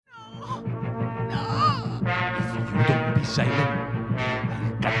be silent.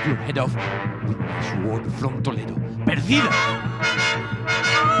 I'll cut your head off with my sword from Toledo. ¡Perdida!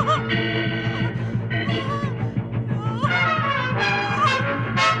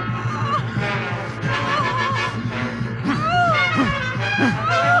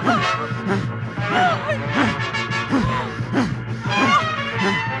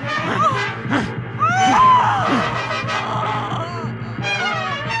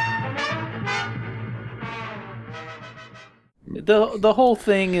 The whole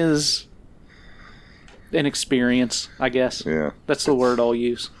thing is an experience, I guess. Yeah. That's the word I'll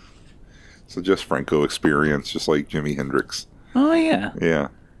use. So just Franco experience, just like Jimi Hendrix. Oh, yeah. Yeah.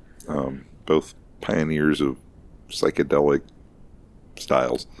 Both pioneers of psychedelic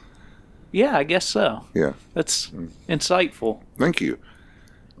styles. Yeah, I guess so. Yeah. That's insightful. Thank you.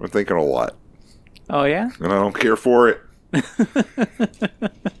 I'm thinking a lot. Oh, yeah? And I don't care for it.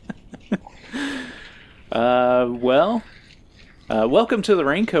 Welcome to the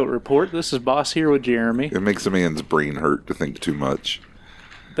Raincoat Report. This is Boss here with Jeremy. It makes a man's brain hurt to think too much.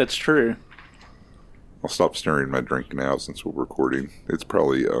 That's true. I'll stop stirring my drink now since we're recording. It's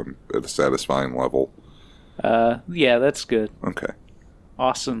probably at a satisfying level. Yeah, that's good. Okay.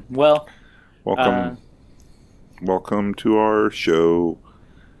 Awesome. Well, welcome to our show.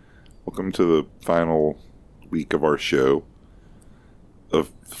 Welcome to the final week of our show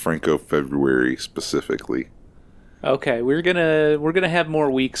of Franco February specifically. Okay, we're gonna have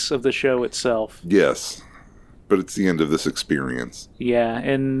more weeks of the show itself. Yes, but it's the end of this experience. Yeah,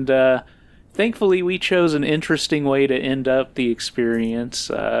 and thankfully we chose an interesting way to end up the experience.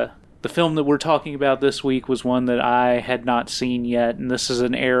 The film that we're talking about this week was one that I had not seen yet, and this is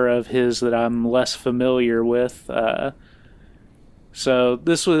an era of his that I'm less familiar with. So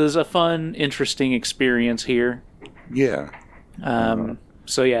this was a fun, interesting experience here. Yeah.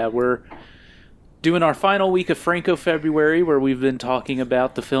 So yeah, we're doing our final week of Franco February, where we've been talking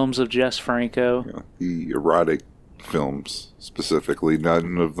about the films of Jess Franco. Yeah, the erotic films, specifically.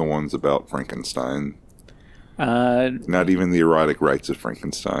 None of the ones about Frankenstein. Not even the erotic rites of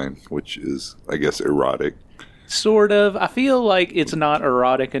Frankenstein, which is, I guess, erotic. Sort of. I feel like it's not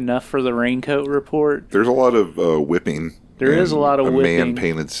erotic enough for the Raincoat Report. There's a lot of whipping. There is a lot of whipping. A man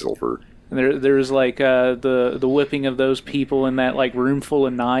painted silver. There's like the whipping of those people in that like room full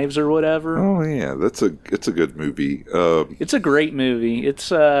of knives or whatever. Oh yeah, it's a good movie. It's a great movie. It's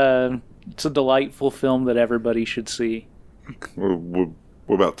a delightful film that everybody should see. What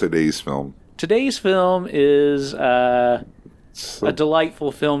about today's film? Today's film is a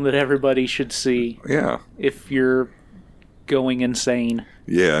delightful film that everybody should see. Yeah. If you're going insane.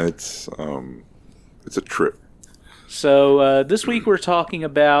 Yeah, it's a trip. So this week we're talking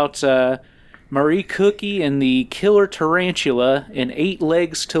about Marie Cookie and the Killer Tarantula in 8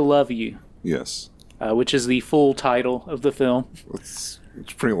 Legs to Love You. Yes. Which is the full title of the film. It's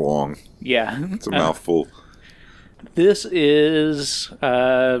pretty long. Yeah. It's a mouthful. This is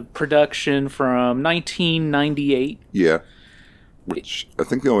production from 1998. Yeah. Which I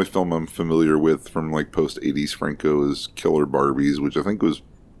think the only film I'm familiar with from like post-80s Franco is Killer Barbies, which I think was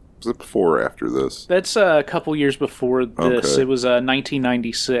it before or after this? That's a couple years before this. Okay. It was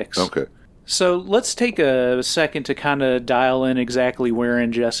 1996. Okay. So let's take a second to kind of dial in exactly where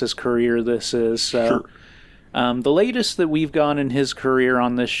in Jess's career this is. So, sure. The latest that we've gone in his career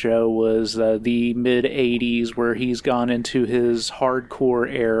on this show was the mid-'80s, where he's gone into his hardcore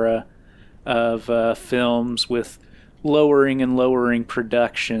era of films with lowering and lowering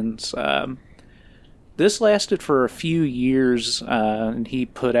productions. This lasted for a few years, and he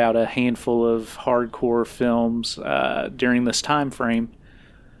put out a handful of hardcore films during this time frame.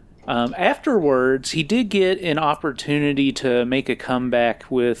 Afterwards, he did get an opportunity to make a comeback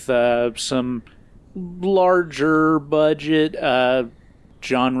with some larger budget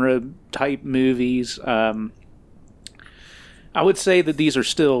genre type movies. I would say that these are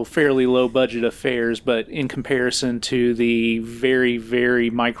still fairly low budget affairs, but in comparison to the very, very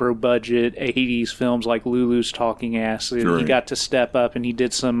micro budget 80s films like Lulu's Talking Acid, Right. He got to step up and he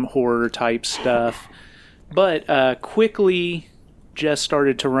did some horror type stuff. But quickly just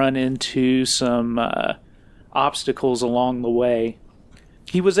started to run into some obstacles along the way.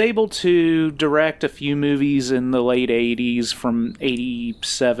 He was able to direct a few movies in the late 80s from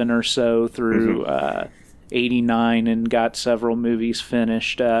 87 or so through 89 and got several movies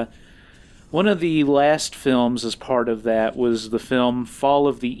finished. One of the last films as part of that was the film Fall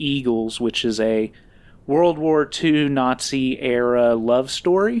of the Eagles, which is a World War II Nazi-era love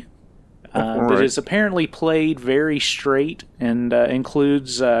story that is apparently played very straight and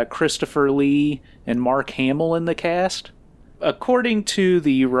includes Christopher Lee and Mark Hamill in the cast. According to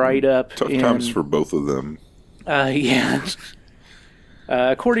the write-up... Tough times for both of them. Yeah.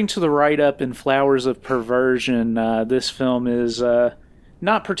 According to the write-up in Flowers of Perversion, this film is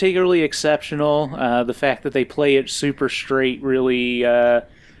not particularly exceptional. The fact that they play it super straight really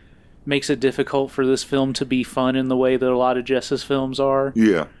makes it difficult for this film to be fun in the way that a lot of Jess's films are.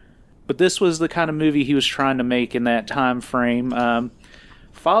 Yeah. But this was the kind of movie he was trying to make in that time frame.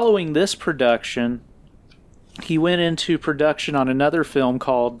 Following this production, he went into production on another film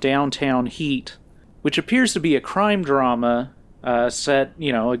called Downtown Heat, which appears to be a crime drama set,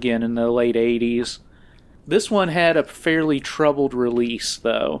 again in the late 80s. This one had a fairly troubled release,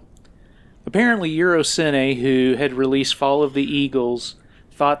 though. Apparently Eurocine, who had released Fall of the Eagles,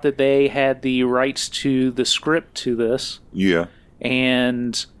 thought that they had the rights to the script to this. Yeah.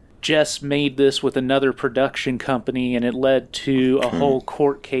 And Jess made this with another production company, and it led to a whole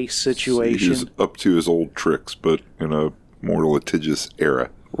court case situation. So he's up to his old tricks, but in a more litigious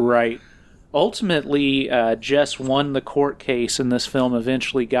era. Right. Ultimately, Jess won the court case, and this film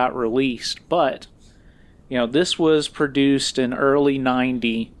eventually got released. But, this was produced in early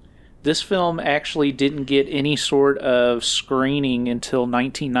 90. This film actually didn't get any sort of screening until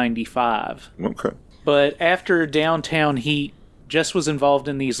 1995. Okay. But after Downtown Heat, Jess was involved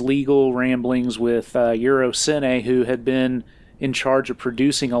in these legal ramblings with Eurocine, who had been in charge of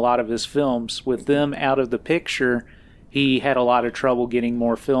producing a lot of his films. With them out of the picture, he had a lot of trouble getting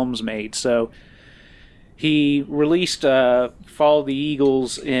more films made. So he released Fall of the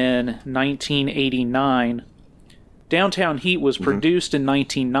Eagles in 1989. Downtown Heat was produced in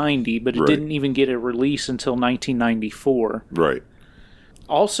 1990, but it didn't even get a release until 1994. Right.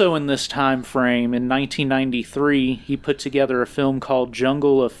 Also in this time frame, in 1993, he put together a film called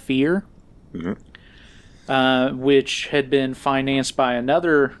Jungle of Fear, which had been financed by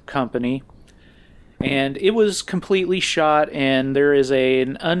another company. And it was completely shot, and there is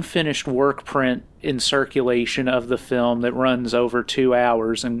an unfinished work print in circulation of the film that runs over 2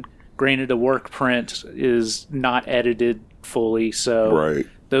 hours. And granted, a work print is not edited fully, so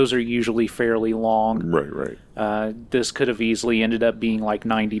those are usually fairly long. Right. This could have easily ended up being like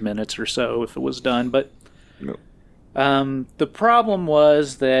 90 minutes or so if it was done. But the problem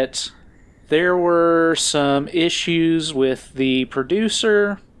was that there were some issues with the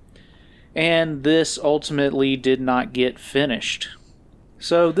producer, and this ultimately did not get finished.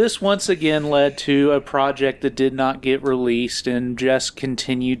 So this once again led to a project that did not get released, and Jess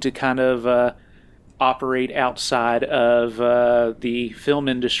continued to kind of operate outside of the film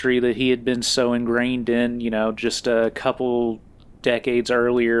industry that he had been so ingrained in, just a couple decades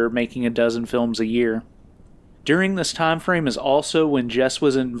earlier, making a dozen films a year. During this time frame is also when Jess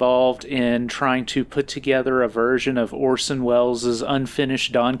was involved in trying to put together a version of Orson Welles'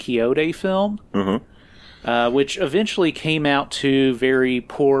 unfinished Don Quixote film, which eventually came out to very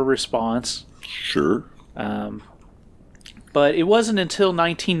poor response. Sure. But it wasn't until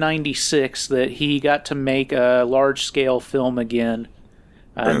 1996 that he got to make a large-scale film again.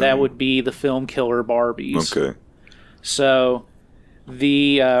 That would be the film Killer Barbies. Okay. So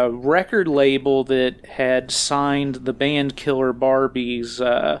the record label that had signed the band Killer Barbies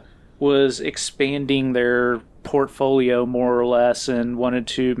was expanding their portfolio more or less and wanted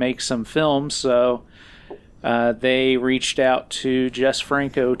to make some films, so they reached out to Jess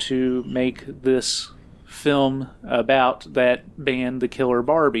Franco to make this film about that band, the Killer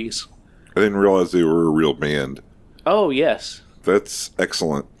Barbies. I didn't realize they were a real band. Oh, yes. That's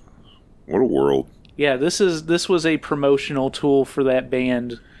excellent. What a world. Yeah, this was a promotional tool for that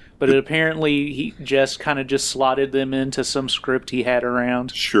band, but apparently Jess kind of just slotted them into some script he had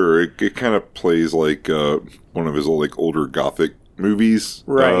around. Sure, it kind of plays like one of his older Gothic movies.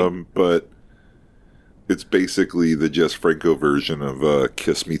 Right. But it's basically the Jess Franco version of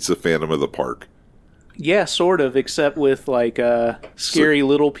Kiss Meets the Phantom of the Park. Yeah, sort of, except with scary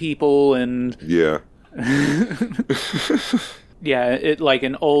little people and... Yeah. Yeah, it like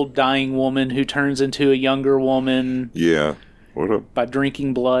an old dying woman who turns into a younger woman. Yeah. By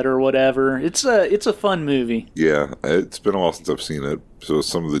drinking blood or whatever. It's a fun movie. Yeah, it's been a while since I've seen it, so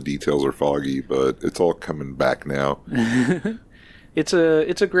some of the details are foggy, but it's all coming back now. It's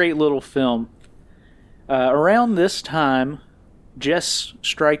a great little film. Around this time, Jess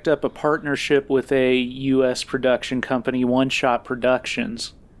striked up a partnership with a U.S. production company, One Shot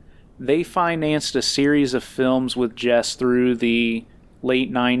Productions. They financed a series of films with Jess through the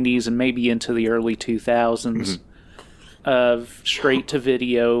late 90s and maybe into the early 2000s of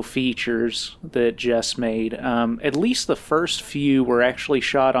straight-to-video features that Jess made. At least the first few were actually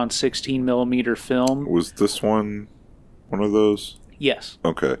shot on 16mm film. Was this one of those? Yes.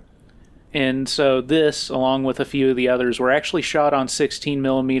 Okay. And so this, along with a few of the others, were actually shot on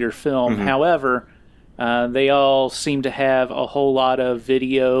 16mm film. However, They all seem to have a whole lot of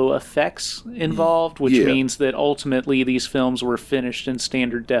video effects involved, which means that ultimately these films were finished in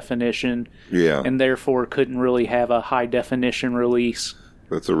standard definition, and therefore couldn't really have a high definition release.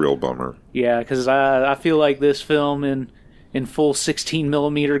 That's a real bummer. Yeah, because I feel like this film in full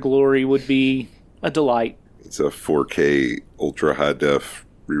 16mm glory would be a delight. It's a 4K ultra high def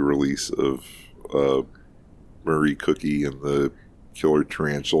re-release of Murray Cookie and the Killer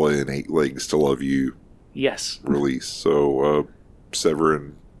Tarantula and 8 Legs to Love You. Yes. Release. So,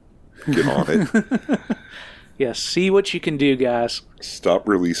 Severin, get on it. Yes, see what you can do, guys. Stop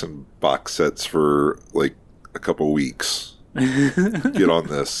releasing box sets for like a couple weeks. Get on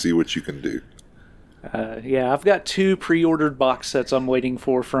this. See what you can do. Yeah, I've got 2 pre-ordered box sets I'm waiting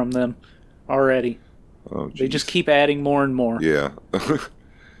for from them already. Oh, they just keep adding more and more. Yeah.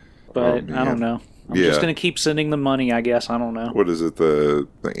 But I don't know. I'm just going to keep sending them money, I guess. I don't know. What is it? The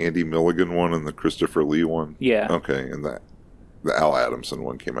Andy Milligan one and the Christopher Lee one? Yeah. Okay, and the Al Adamson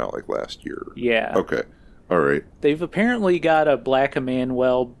one came out like last year. Yeah. Okay. All right. They've apparently got a Black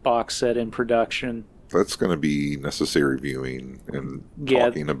Emanuel box set in production. That's going to be necessary viewing and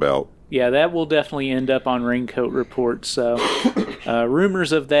talking about. Yeah, that will definitely end up on Raincoat Report. So,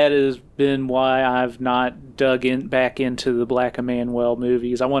 rumors of that has been why I've not dug back into the Black Emanuel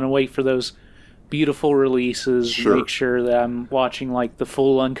movies. I want to wait for those beautiful releases, make sure that I'm watching like the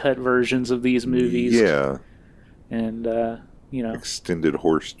full uncut versions of these movies. Yeah. And, extended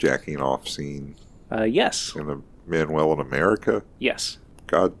horse jacking off scene. Yes. In Emanuel in America? Yes.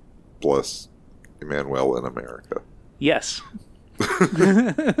 God bless Emanuel in America. Yes.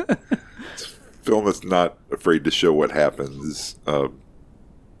 It's a film that's not afraid to show what happens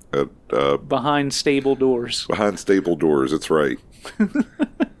behind stable doors. Behind stable doors, that's right.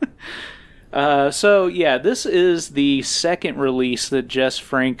 This is the second release that Jess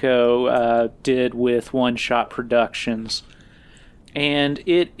Franco did with One Shot Productions. And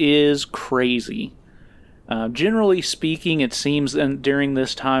it is crazy. Generally speaking, it seems that during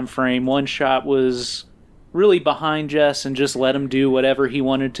this time frame, One Shot was really behind Jess and just let him do whatever he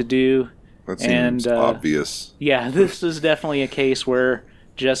wanted to do. That seems obvious. Yeah, this is definitely a case where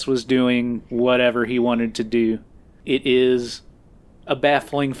Jess was doing whatever he wanted to do. It is a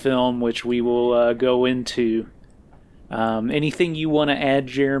baffling film, which we will go into. Anything you want to add,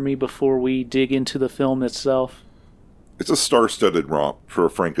 Jeremy, before we dig into the film itself? It's a star-studded romp for a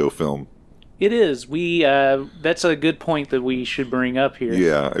Franco film. It is. That's a good point that we should bring up here.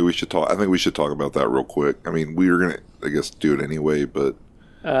 Yeah, we should talk. I think we should talk about that real quick. I mean, we were gonna, I guess, do it anyway, but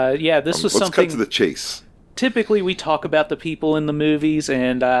this was something. Let's cut to the chase. Typically, we talk about the people in the movies,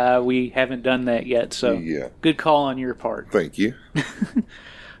 and we haven't done that yet. So, good call on your part. Thank you.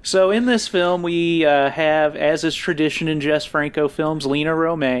 So, in this film, we have, as is tradition in Jess Franco films, Lena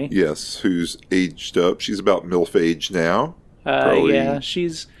Romay. Yes, who's aged up. She's about MILF age now. Yeah,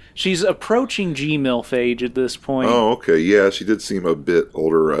 she's approaching GMILF age at this point. Oh, okay. Yeah, she did seem a bit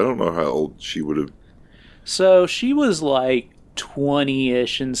older. I don't know how old she would have. So she was like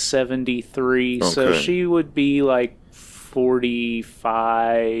 20-ish in 73. Okay. So she would be like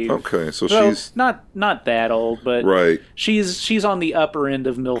 45. Okay, so she's not that old, but right. She's on the upper end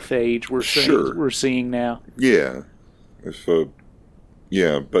of MILF age. We're seeing now. Yeah,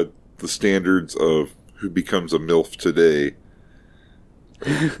 but the standards of who becomes a MILF today.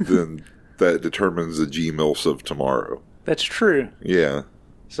 Then that determines the GMILFs of tomorrow. That's true. Yeah.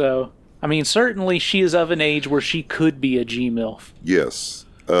 So, I mean, certainly she is of an age where she could be a GMILF. Yes.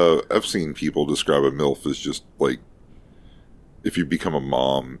 I've seen people describe a MILF as just like, if you become a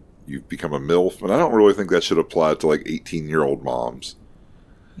mom, you become a MILF. And I don't really think that should apply to like 18-year-old moms.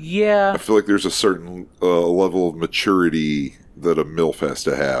 Yeah. I feel like there's a certain level of maturity that a MILF has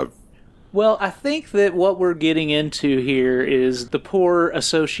to have. Well, I think that what we're getting into here is the poor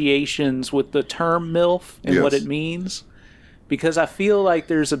associations with the term MILF and what it means. Because I feel like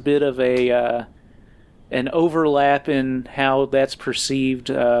there's a bit of an overlap in how that's perceived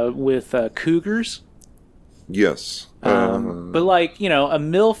with cougars. Yes. But like, a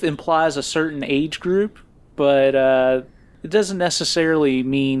MILF implies a certain age group, but it doesn't necessarily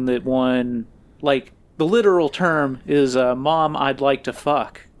mean that one, like, the literal term is Mom, I'd like to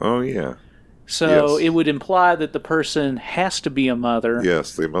fuck. Oh, yeah. So it would imply that the person has to be a mother.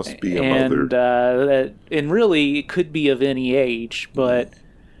 Yes, they must be a mother. And really, it could be of any age. But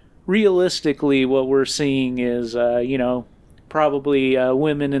realistically, what we're seeing is, probably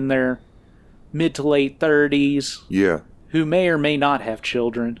women in their mid to late 30s. Yeah. Who may or may not have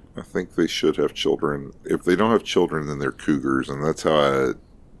children. I think they should have children. If they don't have children, then they're cougars. And that's how I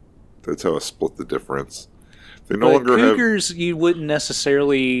split the difference. They no longer cougars, you wouldn't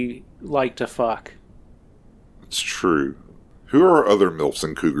necessarily like to fuck. It's true. Who are other MILFs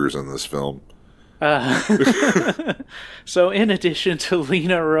and cougars in this film? So in addition to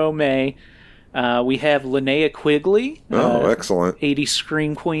Lena Romay, we have Linnea Quigley. Excellent. 80s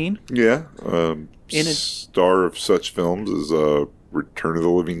Scream Queen. Yeah. Star of such films as Return of the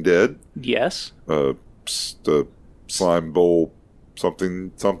Living Dead. Yes. The Slime Bowl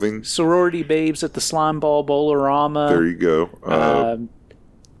something. Sorority Babes at the Slime Ball Bowl-orama. There you go.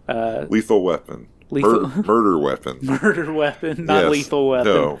 Lethal Weapon. Murder Weapon. Murder Weapon, not yes. Lethal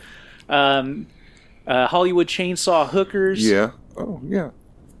Weapon. No. Hollywood Chainsaw Hookers. Yeah. Oh, yeah.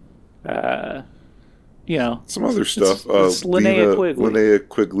 Some other stuff. It's Linnea Quigley. Linnea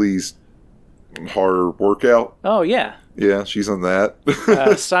Quigley's horror workout. Oh, yeah. Yeah, she's on that.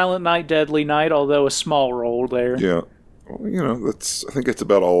 Silent Night, Deadly Night, although a small role there. Yeah. Well, I think that's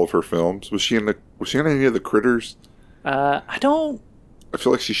about all of her films. Was she in any of the Critters? I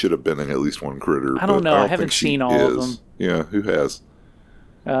feel like she should have been in at least one Critter. I don't know. I haven't seen all of them. Yeah, who has?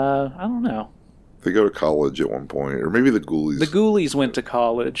 I don't know. They go to college at one point, or maybe the Ghoulies. The Ghoulies went to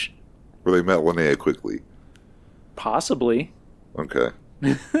college. Where they met Linnea Quigley. Possibly. Okay.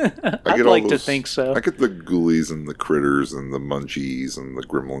 I'd like to think so. I get the Ghoulies and the Critters and the Munchies and the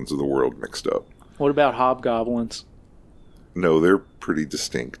Gremlins of the world mixed up. What about Hobgoblins? No, they're pretty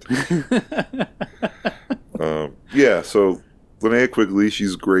distinct. Yeah, so Linnea Quigley,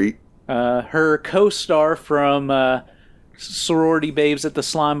 she's great. Her co-star from Sorority Babes at the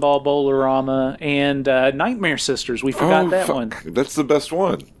Slime Ball Bowl-orama and Nightmare Sisters. We forgot that one. That's the best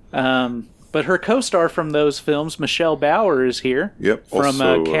one. But her co-star from those films, Michelle Bauer, is here. Yep. From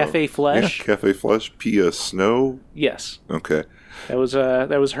also, Cafe Flesh. Yeah, Cafe Flesh. Pia Snow. Yes. Okay. That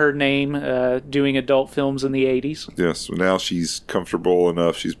was her name doing adult films in the 80s. Yes. Now she's comfortable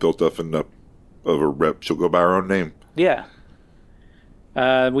enough. She's built up enough of a rep. She'll go by her own name. Yeah.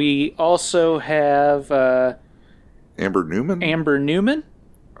 We also have Amber Newman.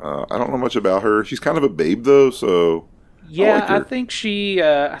 I don't know much about her. She's kind of a babe, though, so... Yeah, I think she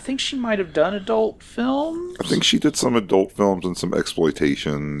might have done adult films. I think she did some adult films and some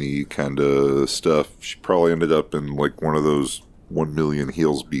exploitation-y kind of stuff. She probably ended up in like one of those 1 Million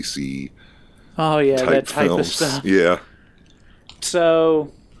Heels BC. Oh yeah, that type films. of stuff. Yeah.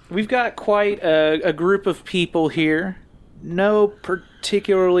 So we've got quite a group of people here. No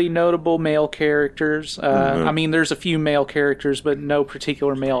particularly notable male characters. I mean, there's a few male characters, but no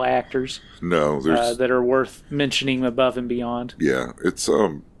particular male actors. No, there's that are worth mentioning above and beyond. Yeah, it's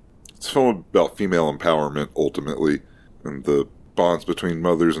a film about female empowerment ultimately, and the bonds between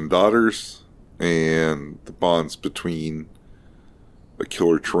mothers and daughters, and the bonds between a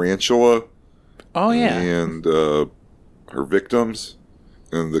killer tarantula. Oh yeah, and her victims,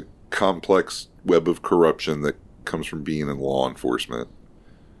 and the complex web of corruption that comes from being in law enforcement.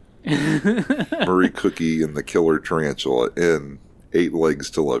 Marie Cookie and the Killer Tarantula in 8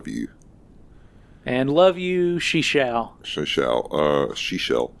 Legs to Love You. And love you, she shall. She shall. She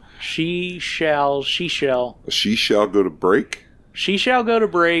shall. She shall. She shall. She shall go to break. She shall go to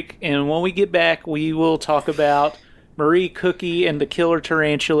break, and when we get back, we will talk about Marie Cookie and the Killer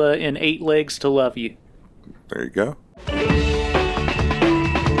Tarantula in 8 Legs to Love You. There you go.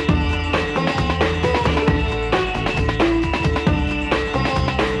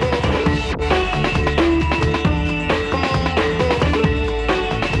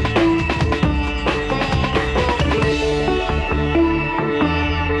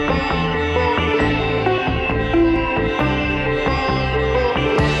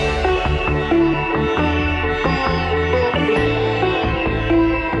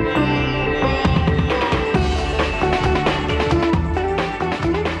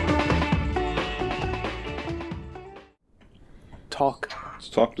 Let's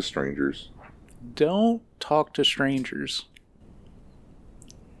talk to strangers. Don't talk to strangers.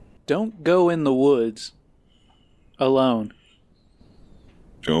 Don't go in the woods alone.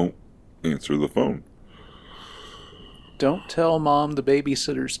 Don't answer the phone. Don't tell Mom the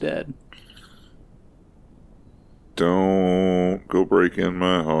babysitter's dead. Don't go break in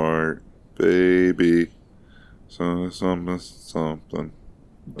my heart, baby. Something.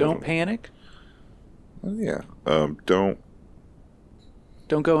 Don't panic. Yeah.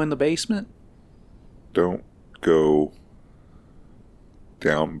 Don't go in the basement. Don't go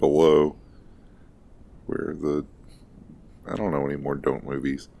down below where I don't know any more don't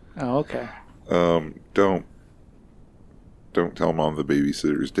movies. Oh, okay. Don't tell Mom the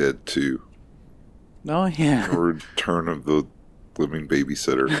babysitter's dead too. Oh, yeah. Return of the Living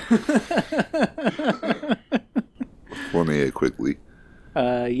Babysitter. Linnea Quigley.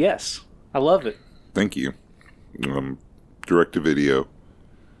 Yes. I love it. Thank you. Direct to video.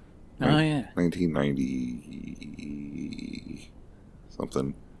 Oh, yeah. 1990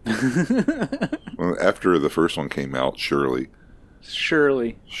 something. Well, after the first one came out, surely.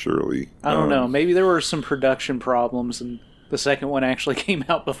 Surely. I don't know. Maybe there were some production problems and the second one actually came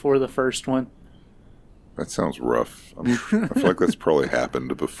out before the first one. That sounds rough. I feel like that's probably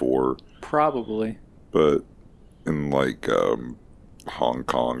happened before. Probably. But in like Hong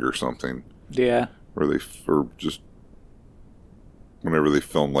Kong or something. Yeah. Or just whenever they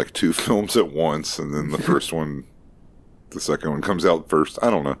film like 2 films at once and then the second one comes out first. I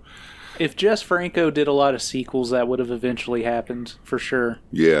don't know. If Jess Franco did a lot of sequels, that would have eventually happened, for sure.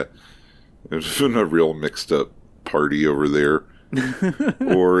 Yeah. There's been a real mixed up party over there.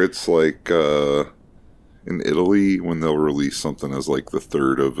 Or it's like in Italy when they'll release something as like the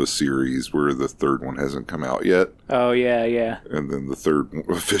third of a series where the third one hasn't come out yet. Oh, yeah. And then the third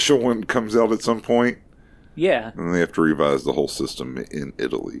official one comes out at some point. Yeah. And they have to revise the whole system in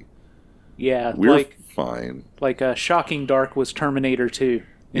Italy. Yeah. We're fine. Like Shocking Dark was Terminator 2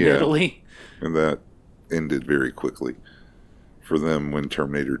 in Italy. And that ended very quickly for them when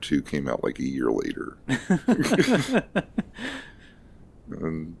Terminator 2 came out like a year later.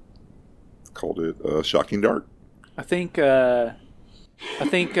 And called it Shocking Dark. I think Night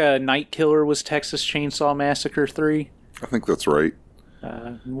Killer was Texas Chainsaw Massacre 3. I think that's right.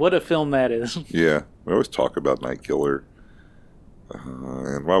 What a film that is. Yeah, we always talk about Night Killer.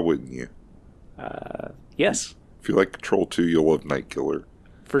 And why wouldn't you? Yes. If you like Control 2, you'll love Night Killer.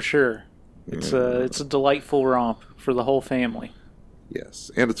 For sure. It's a delightful romp for the whole family.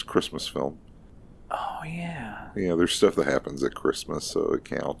 Yes, and it's a Christmas film. Oh, yeah. Yeah, there's stuff that happens at Christmas, so it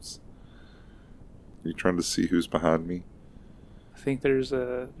counts. Are you trying to see who's behind me? I think there's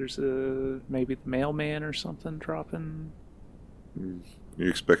maybe the mailman or something dropping. You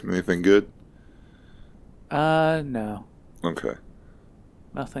expecting anything good? No. Okay.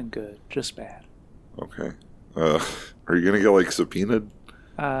 Nothing good, just bad. Okay. Are you gonna get like subpoenaed?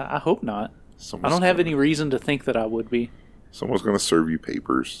 I hope not. I don't have any reason to think that I would be. Someone's gonna serve you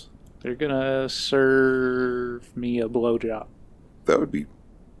papers. They're gonna serve me a blowjob. That would be...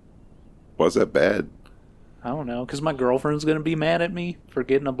 Why is that bad? I don't know, because my girlfriend's gonna be mad at me for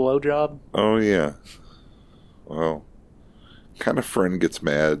getting a blowjob. Oh, yeah. Well, kind of friend gets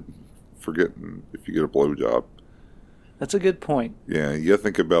mad for getting... if you get a blowjob. That's a good point. Yeah, you gotta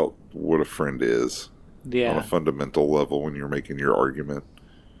think about what a friend is. Yeah. On a fundamental level when you're making your argument.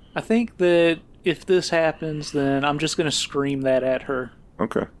 I think that if this happens, then I'm just gonna scream that at her.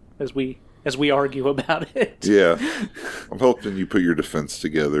 Okay. As we argue about it. Yeah. I'm hoping you put your defense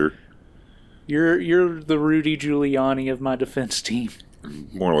together. You're the Rudy Giuliani of my defense team.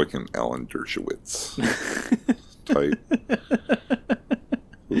 More like an Alan Dershowitz type.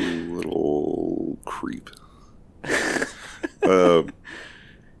 Little creep. Yeah.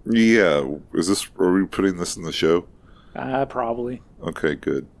 Are we putting this in the show? Probably. Okay,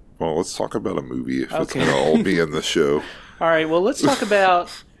 good. Well, let's talk about a movie if it's going to all be in the show. All right, well, let's talk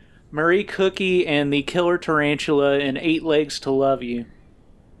about Marie Cookie and the Killer Tarantula in 8 Legs to Love You.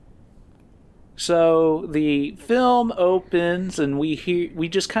 So the film opens and we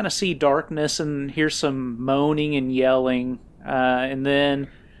just kind of see darkness and hear some moaning and yelling, and then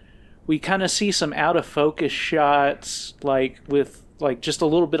we kind of see some out of focus shots, like with like just a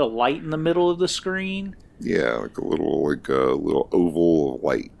little bit of light in the middle of the screen. Yeah, like a little oval of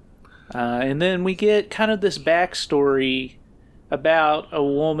light. And then we get kind of this backstory about a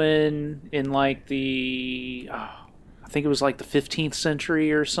woman in like I think it was like the 15th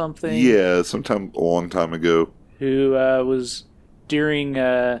century or something. Yeah, a long time ago. Who was during,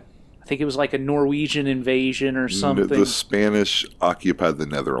 I think it was like a Norwegian invasion or something. The Spanish occupied the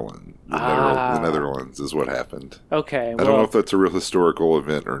Netherlands. The Netherlands is what happened. Okay. I don't know if that's a real historical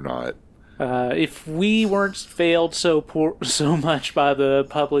event or not. If we weren't failed so much by the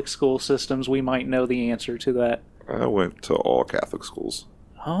public school systems, we might know the answer to that. I went to all Catholic schools.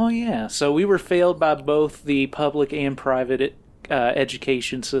 Oh, yeah. So we were failed by both the public and private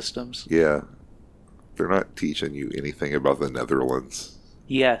education systems. Yeah. They're not teaching you anything about the Netherlands.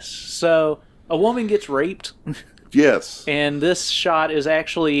 Yes. So a woman gets raped. Yes. And this shot is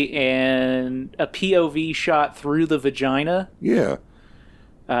actually a POV shot through the vagina. Yeah.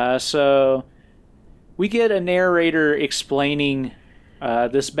 So we get a narrator explaining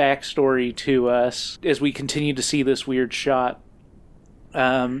this backstory to us as we continue to see this weird shot.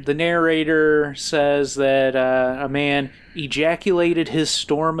 The narrator says that a man ejaculated his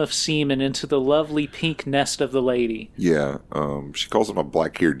storm of semen into the lovely pink nest of the lady. Yeah. She calls him a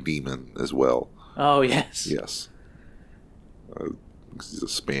black-haired demon as well. Oh, yes. Yes. He's a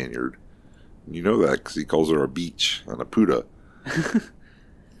Spaniard. You know that because he calls her a beach and a puta.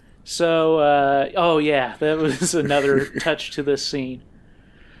 So, oh yeah, that was another touch to this scene.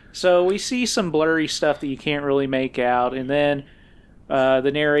 So we see some blurry stuff that you can't really make out, and then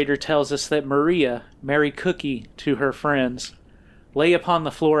the narrator tells us that Maria, Mary Cookie to her friends, lay upon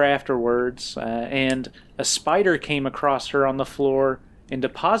the floor afterwards, and a spider came across her on the floor and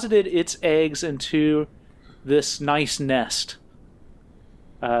deposited its eggs into this nice nest.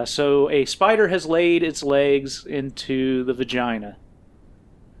 So a spider has laid its legs into the vagina.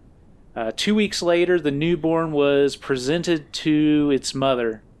 2 weeks later, the newborn was presented to its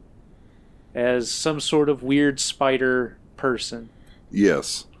mother as some sort of weird spider person.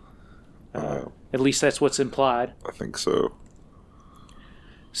 Yes. At least that's what's implied. I think so.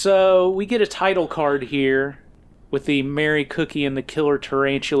 So we get a title card here with the Mary Cookie and the Killer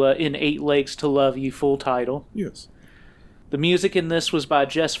Tarantula in 8 Legs to Love You full title. Yes. The music in this was by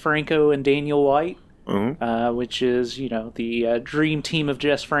Jess Franco and Daniel White, which is, the dream team of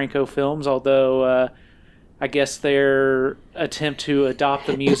Jess Franco films, although I guess their attempt to adopt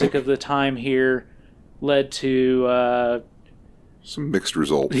the music of the time here led to... some mixed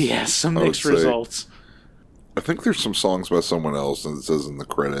results. Yes, some mixed results. I think there's some songs by someone else, and it says in the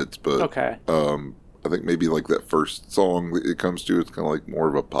credits, but okay. I think maybe like that first song that it comes to, it's kind of like more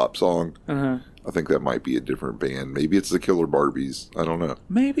of a pop song. Uh-huh. I think that might be a different band. Maybe it's the Killer Barbies. I don't know.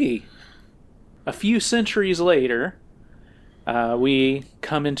 Maybe. A few centuries later, we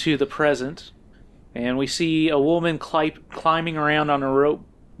come into the present, and we see a woman climbing around on a rope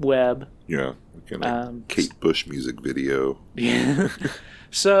web. Yeah, like in a Kate Bush music video. Yeah.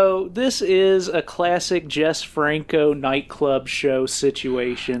 So this is a classic Jess Franco nightclub show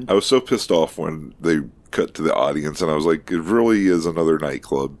situation. I was so pissed off when they cut to the audience, and I was like, it really is another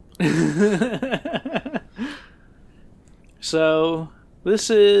nightclub. So this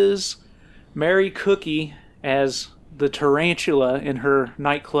is Mary Cookie as the tarantula in her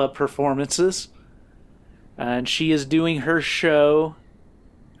nightclub performances. And she is doing her show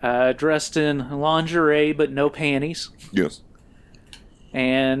dressed in lingerie but no panties. Yes.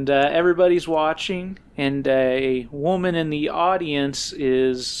 And everybody's watching, and a woman in the audience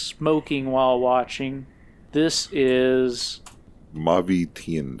is smoking while watching. This is... Mavi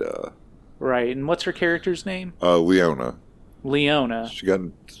Tienda. Right, and what's her character's name? Leona. Leona.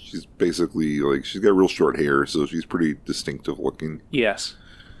 She's basically, like, she's got real short hair, so she's pretty distinctive looking. Yes.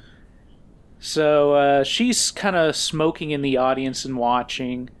 So, she's kind of smoking in the audience and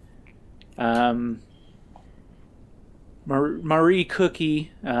watching. Marie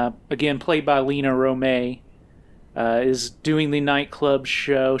Cookie, again played by Lena Romay, is doing the nightclub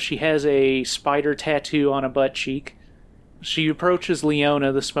show. She has a spider tattoo on a butt cheek. She approaches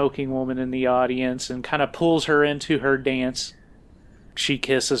Leona, the smoking woman in the audience, and kind of pulls her into her dance. She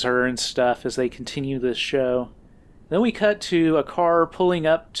kisses her and stuff as they continue this show. Then we cut to a car pulling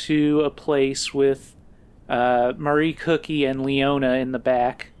up to a place with Marie Cookie and Leona in the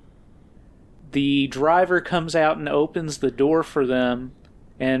back. The driver comes out and opens the door for them,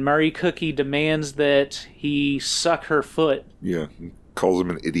 and Marie Cookie demands that he suck her foot. Yeah, calls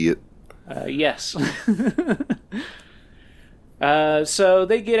him an idiot. Yes. So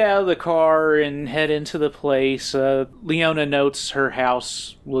they get out of the car and head into the place. Leona notes her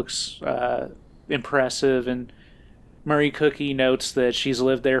house looks impressive, and Marie Cookie notes that she's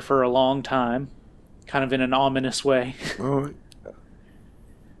lived there for a long time, kind of in an ominous way. Oh.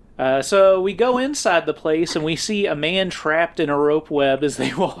 So we go inside the place, and we see a man trapped in a rope web as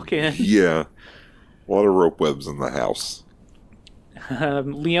they walk in. Yeah. A lot of rope webs in the house.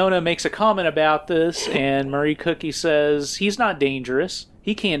 Leona makes a comment about this, and Marie Cookie says he's not dangerous.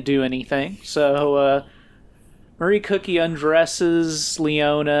 He can't do anything. So Marie Cookie undresses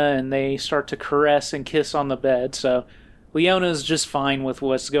Leona, and they start to caress and kiss on the bed. So Leona's just fine with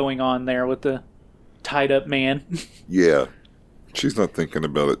what's going on there with the tied-up man. Yeah. She's not thinking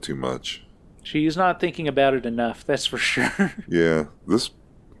about it too much. She's not thinking about it enough, that's for sure. Yeah, this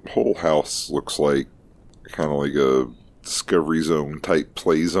whole house looks like kind of like a Discovery Zone type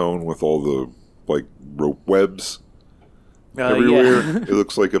play zone with all the like rope webs everywhere. Yeah. It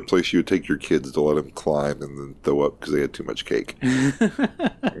looks like a place you would take your kids to let them climb and then throw up because they had too much cake.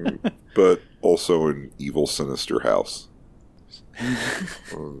 But also an evil, sinister house.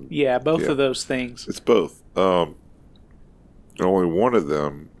 Yeah, both of those things. It's both. Only one of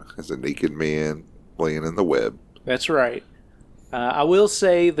them has a naked man laying in the web. That's right. I will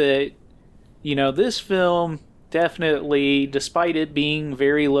say that, this film definitely, despite it being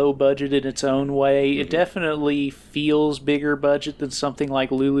very low budget in its own way, it definitely feels bigger budget than something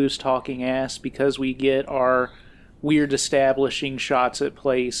like Lulu's Talking Ass, because we get our weird establishing shots at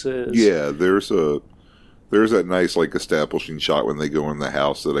places. Yeah, there's There's that nice, like, establishing shot when they go in the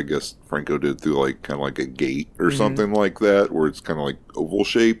house that I guess Franco did through, like, kind of like a gate or something like that, where it's kind of like oval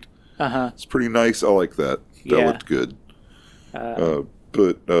shaped. It's pretty nice. I like that. That looked good.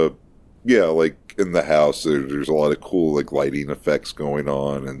 Yeah, like in the house, there's a lot of cool like lighting effects going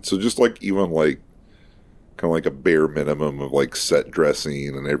on, and so just like even like kind of like a bare minimum of like set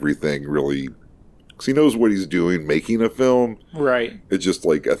dressing and everything, really, because he knows what he's doing, making a film. Right. It's just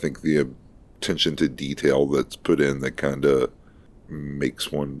like I think the attention to detail that's put in that kind of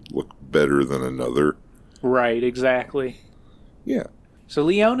makes one look better than another. Right. Exactly. Yeah. So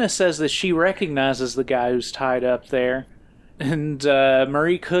Leona says that she recognizes the guy who's tied up there, and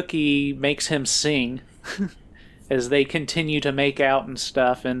Marie Cookie makes him sing as they continue to make out and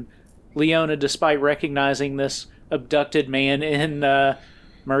stuff, and Leona, despite recognizing this abducted man in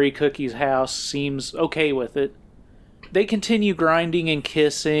Marie Cookie's house, seems okay with it. They continue grinding and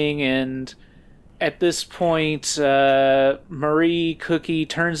kissing, and at this point, Marie Cookie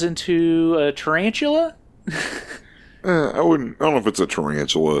turns into a tarantula? I don't know if it's a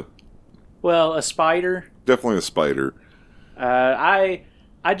tarantula. Well, a spider. Definitely a spider. I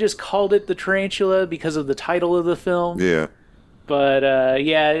just called it the tarantula because of the title of the film. Yeah. But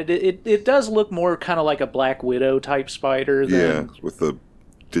yeah, it does look more kind of like a Black Widow type spider than... Yeah, with the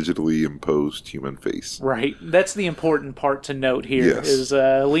digitally imposed human face. Right. That's the important part to note here, yes. is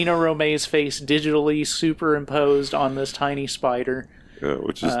Lena Romay's face digitally superimposed on this tiny spider.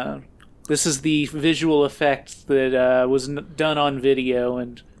 Which is... this is the visual effect that was done on video,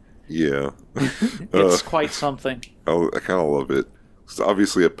 and yeah, it's quite something. I kind of love it. It's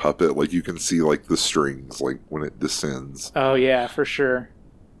obviously a puppet. Like you can see like the strings, like when it descends. Oh yeah, for sure.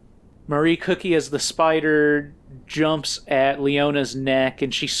 Marie Cookie, as the spider jumps at Leona's neck,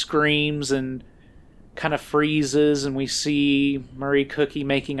 and she screams and kind of freezes, and we see Marie Cookie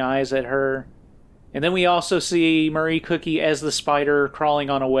making eyes at her. And then we also see Marie Cookie as the spider crawling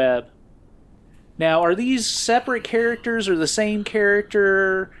on a web. Now, are these separate characters or the same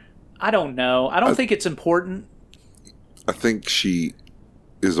character? I don't know. I don't think it's important. I think she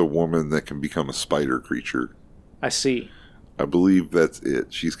is a woman that can become a spider creature. I see. I believe that's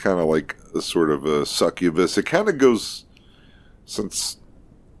it. She's kind of like a sort of a succubus. It kind of goes, since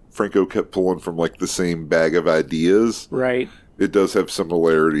Franco kept pulling from like the same bag of ideas. Right. It does have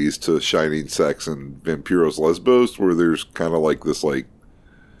similarities to Shining Sex and Vampiros Lesbos, where there's kind of like this like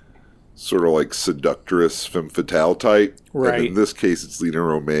sort of like seductress femme fatale type. Right. And in this case, it's Lena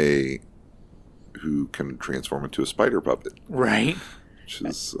Romay who can transform into a spider puppet. Right. Which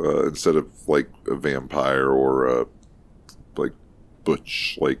is, instead of like a vampire or a like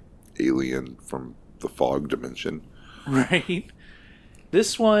butch like alien from the fog dimension. Right.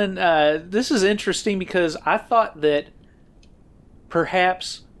 This one, this is interesting because I thought that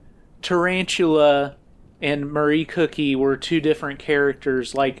perhaps Tarantula and Marie Cookie were two different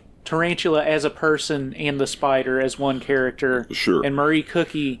characters, like Tarantula as a person and the spider as one character. Sure. And Marie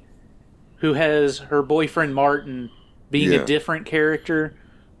Cookie, who has her boyfriend Martin, being a different character.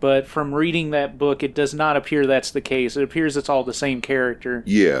 But from reading that book, it does not appear that's the case. It appears it's all the same character.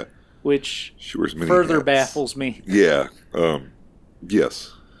 Yeah. Which many further hats. baffles me. Yeah.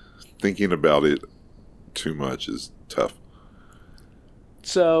 Yes. Thinking about it too much is tough.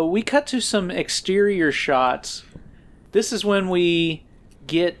 So we cut to some exterior shots. This is when we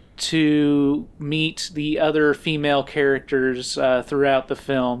get to meet the other female characters throughout the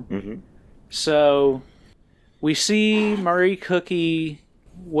film. Mm-hmm. So we see Marie Cookie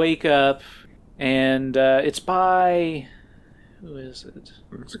wake up, and it's by... Who is it?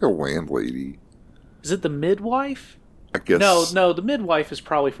 It's like a landlady. Is it the midwife? I guess. No, the midwife is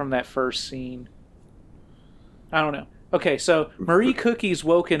probably from that first scene. I don't know. Okay, so Marie Cookie's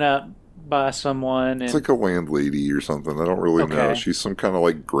woken up by someone. And... It's like a landlady or something. I don't really know. She's some kind of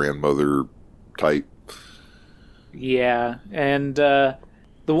like grandmother type. Yeah, and the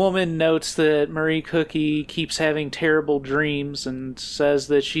woman notes that Marie Cookie keeps having terrible dreams and says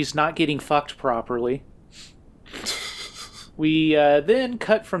that she's not getting fucked properly. We then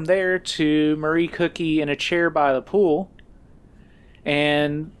cut from there to Marie Cookie in a chair by the pool.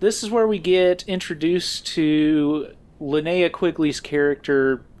 And this is where we get introduced to Linnea Quigley's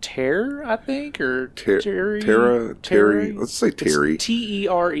character, Terry, I think? Or Terry? Terry. Let's say Terry. It's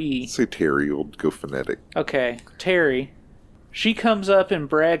T-E-R-E. Let's say Terry. We'll go phonetic. Okay, Terry. She comes up and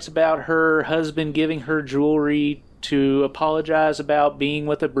brags about her husband giving her jewelry to apologize about being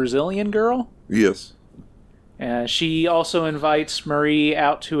with a Brazilian girl. Yes. She also invites Marie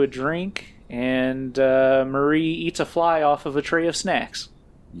out to a drink, and Marie eats a fly off of a tray of snacks.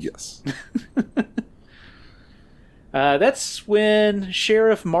 Yes. That's when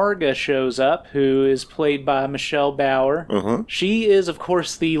Sheriff Marga shows up, who is played by Michelle Bauer. Uh-huh. She is, of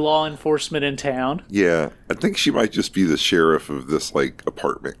course, the law enforcement in town. Yeah, I think she might just be the sheriff of this, like,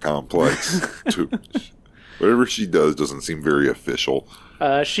 apartment complex. Whatever she does doesn't seem very official.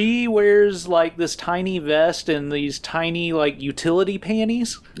 She wears, like, this tiny vest and these tiny, like, utility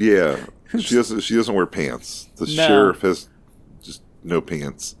panties. Yeah, she doesn't wear pants. The sheriff has just no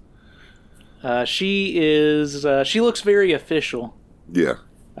pants. She looks very official. Yeah.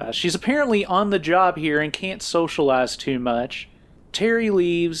 She's apparently on the job here and can't socialize too much. Terry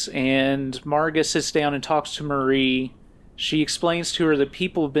leaves and Marga sits down and talks to Marie. She explains to her that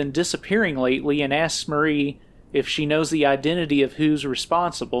people have been disappearing lately and asks Marie if she knows the identity of who's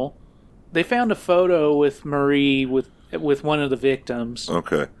responsible. They found a photo with Marie with one of the victims.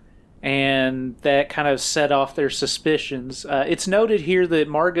 Okay. And that kind of set off their suspicions. It's noted here that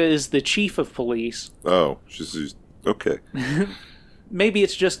Marga is the chief of police. Oh, she's okay. Maybe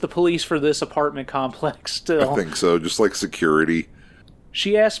it's just the police for this apartment complex still. I think so, just like security.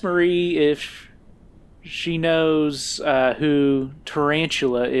 She asks Marie if she knows who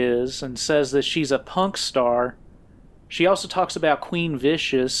Tarantula is and says that she's a punk star. She also talks about Queen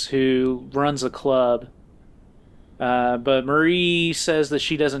Vicious, who runs a club. But Marie says that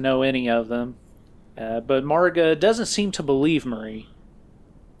she doesn't know any of them. But Marga doesn't seem to believe Marie.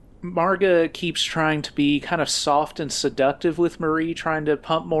 Marga keeps trying to be kind of soft and seductive with Marie, trying to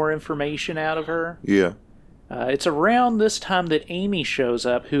pump more information out of her. Yeah. It's around this time that Amy shows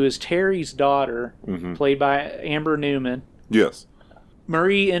up, who is Terry's daughter, played by Amber Newman. Yes.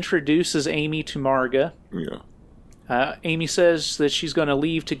 Marie introduces Amy to Marga. Yeah. Amy says that she's going to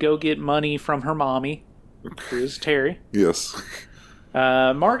leave to go get money from her mommy, who is Terry. Yes.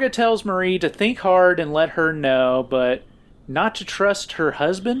 Marga tells Marie to think hard and let her know, but not to trust her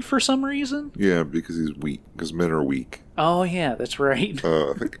husband for some reason. Yeah, because he's weak. Because men are weak. Oh, yeah, that's right.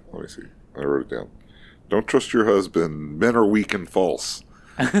 I think, let me see. I wrote it down. Don't trust your husband. Men are weak and false.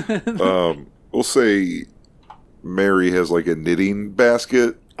 We'll say Mary has like a knitting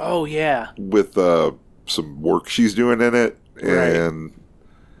basket. Oh, yeah. With some work she's doing in it. And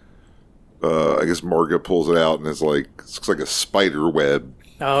I guess Marga pulls it out and it's looks like a spider web.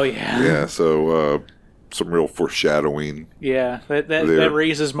 Oh, yeah. Yeah, so some real foreshadowing. Yeah, that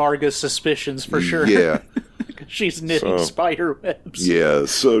raises Marga's suspicions for sure. Yeah. She's knitting spider webs. Yeah,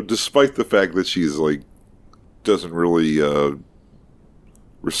 so despite the fact that she's doesn't really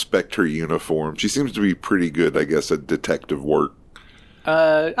respect her uniform, she seems to be pretty good, I guess, at detective work.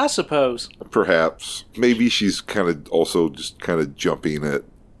 I suppose. Perhaps. Maybe she's kind of also just kind of jumping at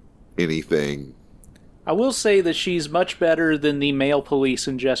anything. I will say that she's much better than the male police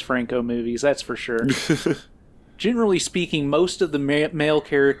in Jess Franco movies, that's for sure. Generally speaking, most of the male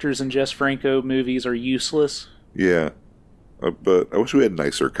characters in Jess Franco movies are useless. Yeah. But I wish we had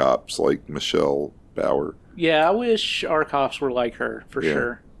nicer cops like Michelle Bauer. Yeah, I wish our cops were like her, for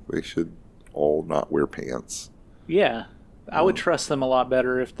sure. They should all not wear pants. Yeah. I would trust them a lot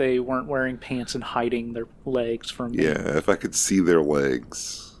better if they weren't wearing pants and hiding their legs from me. Yeah, if I could see their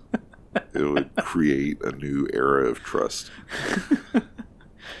legs, it would create a new era of trust.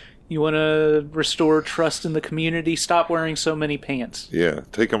 You want to restore trust in the community? Stop wearing so many pants. Yeah,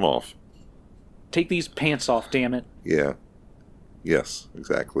 take them off. Take these pants off, damn it. Yeah. Yes,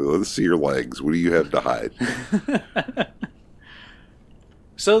 exactly. Let's see your legs. What do you have to hide?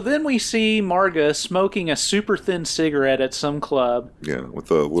 So then we see Marga smoking a super thin cigarette at some club. Yeah, with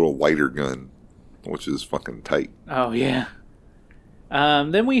a little lighter gun, which is fucking tight. Oh, yeah.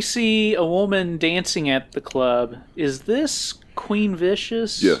 Then we see a woman dancing at the club. Is this Queen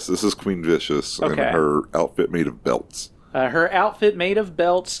Vicious? Yes, this is Queen Vicious, and her outfit made of belts. Her outfit made of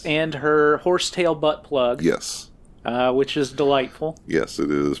belts and her horsetail butt plug. Yes. Which is delightful. Yes, it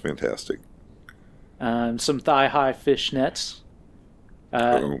is fantastic. Some thigh-high fishnets.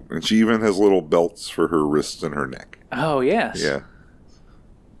 And she even has little belts for her wrists and her neck. Oh, yes. Yeah.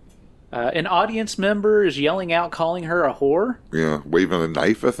 An audience member is yelling out, calling her a whore. Yeah, waving a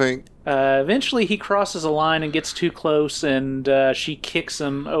knife, I think. Eventually, he crosses a line and gets too close, and she kicks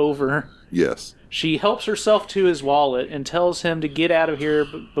him over. Yes. She helps herself to his wallet and tells him to get out of here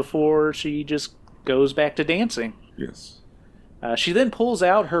before she just goes back to dancing. Yes. She then pulls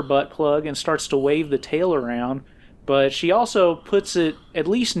out her butt plug and starts to wave the tail around, but she also puts it at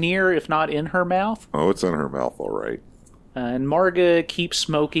least near, if not in her mouth. Oh, it's in her mouth, all right. And Marga keeps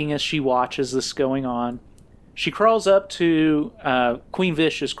smoking as she watches this going on. She crawls up to, Queen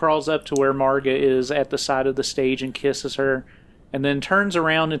Vicious crawls up to where Marga is at the side of the stage and kisses her, and then turns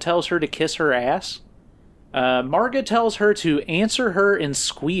around and tells her to kiss her ass. Marga tells her to answer her in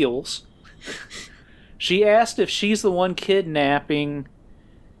squeals. She asked if she's the one kidnapping,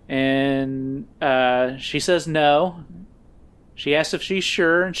 and she says no. She asks if she's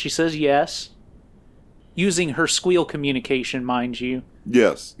sure, and she says yes. Using her squeal communication, mind you.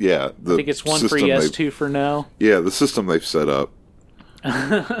 Yes, yeah. I think it's 1 for yes, 2 for no. Yeah, the system they've set up.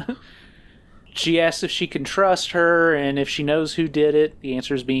 She asks if she can trust her, and if she knows who did it. The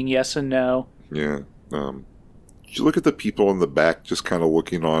answers being yes and no. Yeah. You look at the people in the back just kind of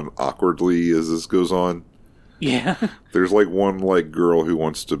looking on awkwardly as this goes on. Yeah. There's like one like girl who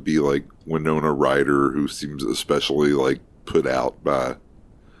wants to be like Winona Ryder, who seems especially like put out by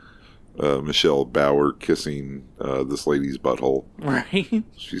Michelle Bauer kissing this lady's butthole. Right.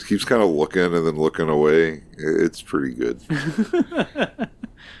 She keeps kind of looking and then looking away. It's pretty good.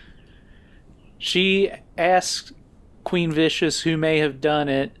 She asks Queen Vicious who may have done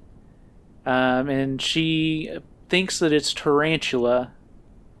it, and she thinks that it's Tarantula.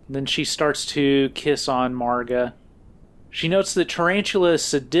 Then she starts to kiss on Marga. She notes that Tarantula is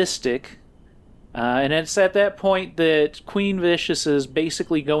sadistic, and it's at that point that Queen Vicious is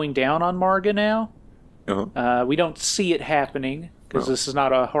basically going down on Marga now. Uh-huh. We don't see it happening, because this is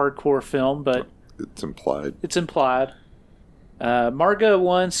not a hardcore film, but it's implied. It's implied. Marga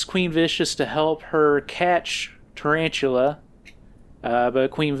wants Queen Vicious to help her catch Tarantula,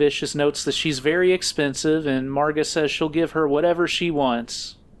 but Queen Vicious notes that she's very expensive, and Marga says she'll give her whatever she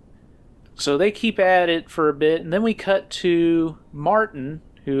wants. So they keep at it for a bit, and then we cut to Martin,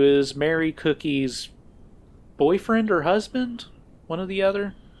 who is Mary Cookie's boyfriend or husband? One or the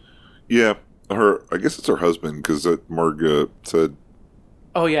other? Yeah, I guess it's her husband, because Marga said...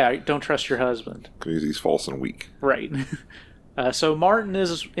 Oh yeah, don't trust your husband. Because he's false and weak. Right. So Martin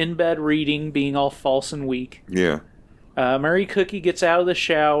is in bed reading, being all false and weak. Yeah. Mary Cookie gets out of the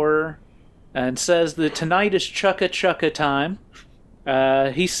shower and says that tonight is Chukka Chukka time.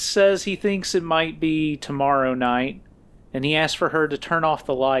 He says he thinks it might be tomorrow night, and he asks for her to turn off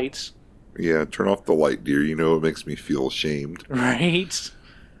the lights. Yeah, turn off the light, dear. You know it makes me feel ashamed. Right.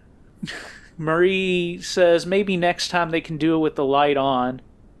 Marie says maybe next time they can do it with the light on.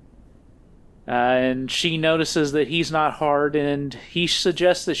 And she notices that he's not hard, and he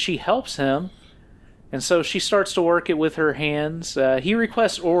suggests that she helps him. And so she starts to work it with her hands. He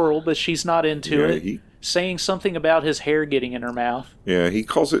requests oral, but she's not into it, saying something about his hair getting in her mouth. Yeah, he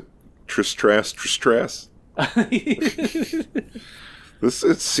calls it tristras.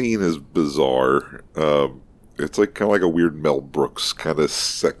 This scene is bizarre. It's like kind of like a weird Mel Brooks kind of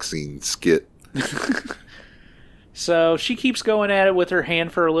sex scene skit. So she keeps going at it with her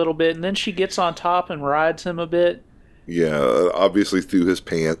hand for a little bit, and then she gets on top and rides him a bit. Yeah, obviously through his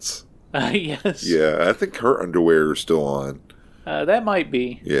pants. Yes. Yeah, I think her underwear is still on. That might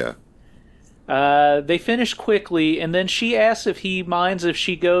be. Yeah. They finish quickly, and then she asks if he minds if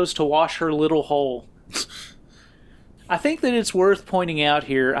she goes to wash her little hole. I think that it's worth pointing out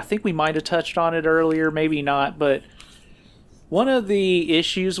here, I think we might have touched on it earlier, maybe not, but one of the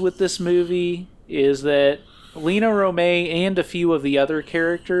issues with this movie is that Lena Romay and a few of the other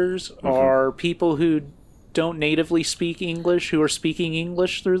characters are people who don't natively speak English, who are speaking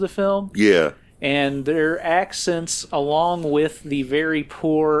English through the film. Yeah. And their accents, along with the very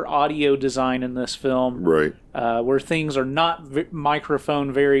poor audio design in this film, right, where things are not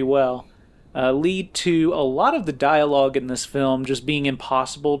microphoned very well, lead to a lot of the dialogue in this film just being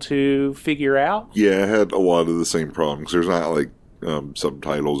impossible to figure out. Yeah, I had a lot of the same problems. There's not like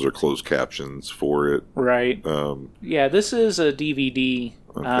subtitles or closed captions for it. Right. Yeah, this is a DVD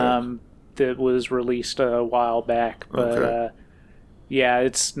that was released a while back, but yeah,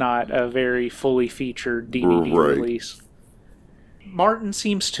 it's not a very fully featured DVD release. Martin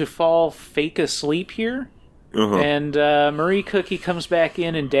seems to fall fake asleep here, and Marie Cookie comes back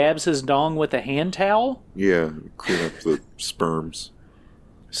in and dabs his dong with a hand towel. Yeah, clean up the sperms.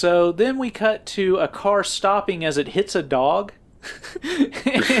 So then we cut to a car stopping as it hits a dog.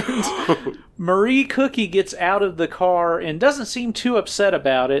 And Marie Cookie gets out of the car and doesn't seem too upset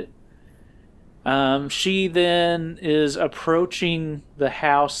about it. She then is approaching the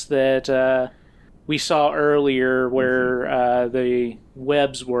house that we saw earlier where the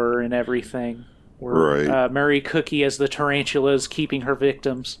webs were and everything. Where Marie Cookie as the tarantula is keeping her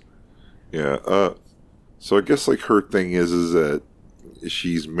victims. Yeah, so I guess like her thing is that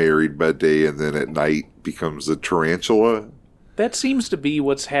she's married by day and then at night becomes a tarantula. That seems to be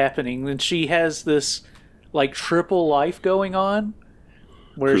what's happening. And she has this like triple life going on,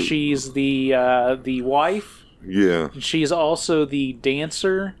 where she's the wife. Yeah. She's also the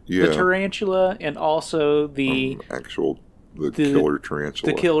dancer, the tarantula, and also the killer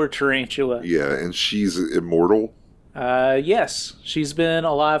tarantula. The killer tarantula. Yeah, and she's immortal. Yes, she's been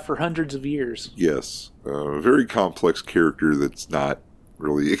alive for hundreds of years. Yes. A very complex character that's not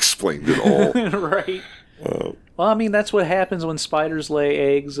really explained at all. Right. Well, I mean, that's what happens when spiders lay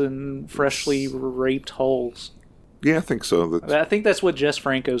eggs in freshly raped holes. Yeah, I think so. I think that's what Jess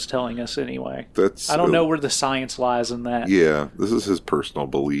Franco's telling us anyway. I don't know where the science lies in that. Yeah, this is his personal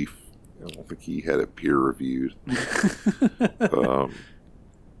belief. I don't think he had it peer reviewed.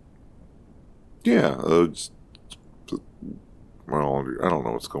 Yeah, well, I don't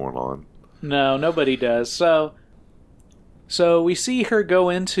know what's going on. No, nobody does. So we see her go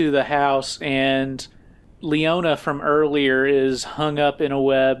into the house, and Leona from earlier is hung up in a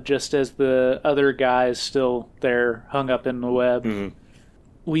web just as the other guy is still there, hung up in the web. Mm-hmm.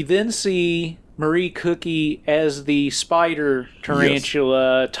 We then see Marie Cookie as the spider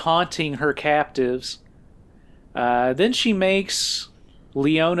tarantula, taunting her captives. Then she makes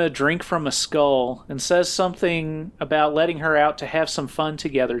Leona drink from a skull and says something about letting her out to have some fun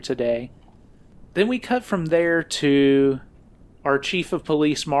together today. Then we cut from there to our chief of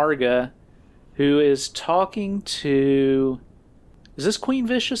police, Marga, who is talking to... Is this Queen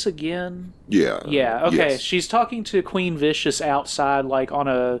Vicious again? Yeah. Yeah, okay. Yes. She's talking to Queen Vicious outside, like on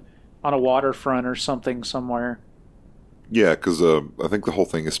a waterfront or something somewhere. Yeah, because I think the whole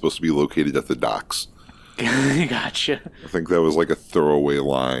thing is supposed to be located at the docks. Gotcha. I think that was like a throwaway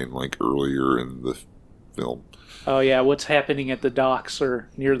line, like earlier in the film. Oh, yeah, what's happening at the docks or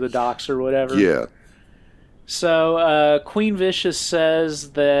near the docks or whatever. Yeah. So, Queen Vicious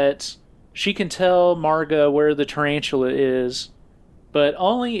says that she can tell Marga where the tarantula is, but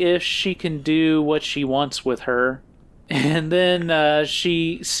only if she can do what she wants with her. And then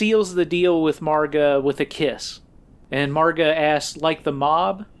she seals the deal with Marga with a kiss. And Marga asks, like the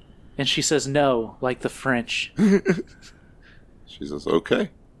mob? And she says, no, like the French. She says, okay.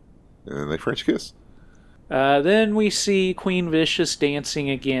 And they French kiss. Then we see Queen Vicious dancing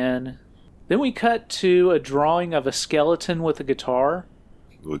again. Then we cut to a drawing of a skeleton with a guitar.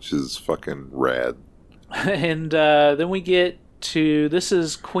 Which is fucking rad. And then we get to, this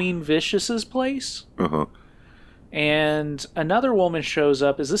is Queen Vicious's place. Uh-huh. And another woman shows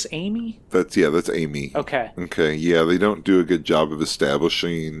up. Is this Amy? That's Amy. Okay. Okay, yeah, they don't do a good job of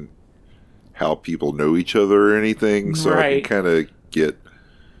establishing how people know each other or anything, so I can kind of get...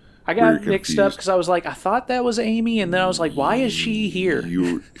 I got mixed up because I was like, I thought that was Amy, and then I was like, why is she here?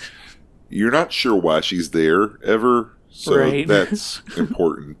 You're not sure why she's there ever, so that's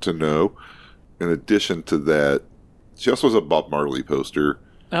important to know. In addition to that, she also has a Bob Marley poster.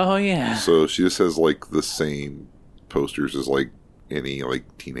 Oh, yeah. So she just has, like, the same posters as, like, any,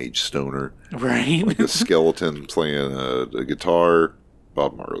 like, teenage stoner. Right. Like a skeleton playing a guitar,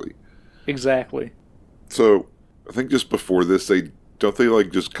 Bob Marley. Exactly. So, I think just before this, they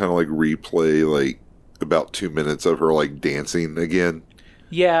like, just kind of, like, replay, like, about 2 minutes of her, like, dancing again.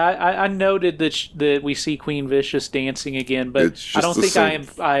 Yeah, I noted that we see Queen Vicious dancing again, but I don't think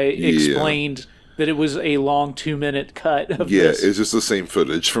I explained that it was a long 2-minute cut of this. Yeah, it's just the same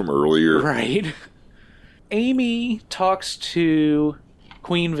footage from earlier. Right. Amy talks to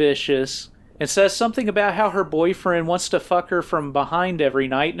Queen Vicious and says something about how her boyfriend wants to fuck her from behind every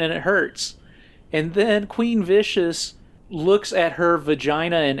night and it hurts. And then Queen Vicious looks at her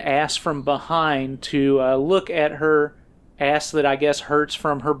vagina and ass from behind to look at her ass that I guess hurts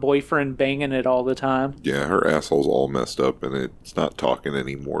from her boyfriend banging it all the time. Yeah, her asshole's all messed up and it's not talking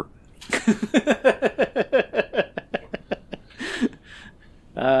anymore.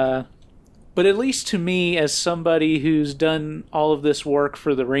 But at least to me, as somebody who's done all of this work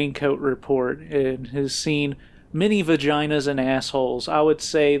for the Raincoat Report and has seen many vaginas and assholes, I would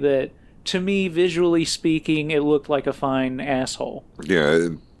say that, to me, visually speaking, it looked like a fine asshole. Yeah,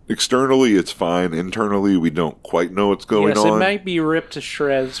 externally it's fine. Internally, we don't quite know what's going on. Yes, it might be ripped to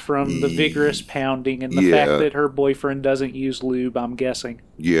shreds from the vigorous pounding and the fact that her boyfriend doesn't use lube, I'm guessing.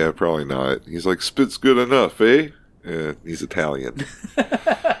 Yeah, probably not. He's like, spit's good enough, eh? He's Italian.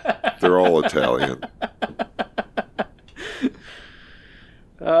 They're all Italian.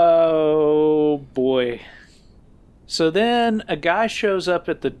 Oh, boy. So then a guy shows up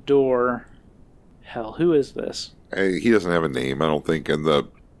at the door. Hell, who is this? Hey, he doesn't have a name, I don't think. And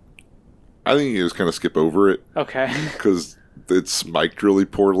I think you just kind of skip over it. Okay. Because it's mic'd really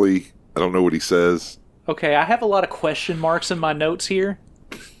poorly. I don't know what he says. Okay, I have a lot of question marks in my notes here.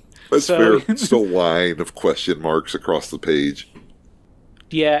 That's fair. Still line of question marks across the page.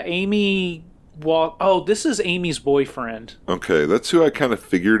 Yeah, Amy this is Amy's boyfriend. Okay, that's who I kind of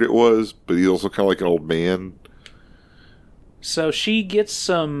figured it was, but he's also kind of like an old man. So she gets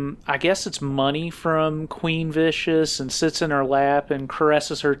some, I guess it's money from Queen Vicious and sits in her lap and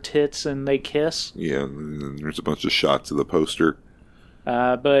caresses her tits and they kiss. Yeah, and then there's a bunch of shots of the poster.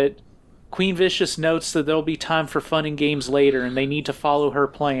 But Queen Vicious notes that there'll be time for fun and games later and they need to follow her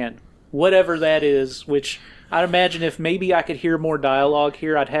plan. Whatever that is, which I'd imagine if maybe I could hear more dialogue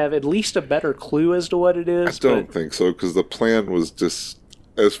here, I'd have at least a better clue as to what it is. I don't think so, because the plan was just,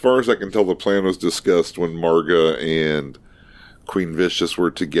 as far as I can tell, the plan was discussed when Marga and Queen Vicious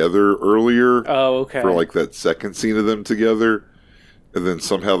were together earlier. Oh, okay. For like that second scene of them together. And then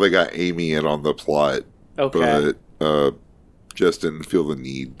somehow they got Amy in on the plot. Okay. But Jess didn't feel the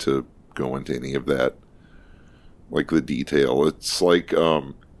need to go into any of that. Like the detail. It's like in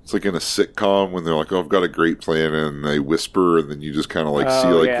a sitcom when they're like, oh, I've got a great plan, and they whisper, and then you just kind of like see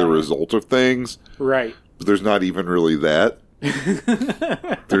like the result of things. Right. But there's not even really that.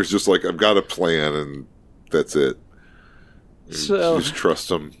 There's just like, I've got a plan, and that's it. So, you just trust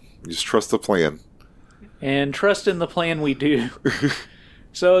them. You just trust the plan. And trust in the plan we do.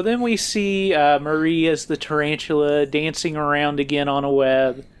 So then we see Marie as the tarantula dancing around again on a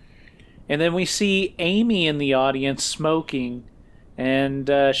web. And then we see Amy in the audience smoking.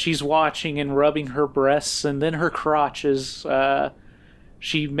 And she's watching and rubbing her breasts and then her crotches.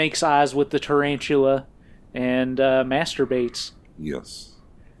 She makes eyes with the tarantula and masturbates. Yes.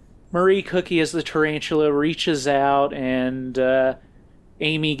 Marie Cookie as the tarantula reaches out and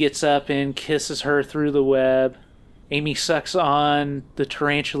Amy gets up and kisses her through the web. Amy sucks on the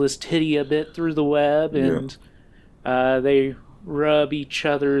tarantula's titty a bit through the web and they rub each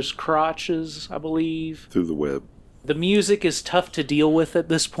other's crotches, I believe. Through the web. The music is tough to deal with at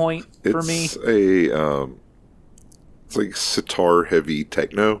this point for me. It's like sitar heavy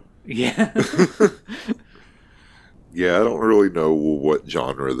techno. Yeah. Yeah, I don't really know what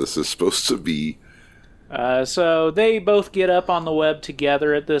genre this is supposed to be. So they both get up on the web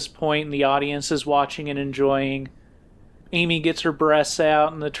together at this point, and the audience is watching and enjoying. Amy gets her breasts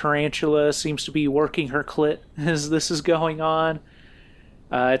out, and the tarantula seems to be working her clit as this is going on.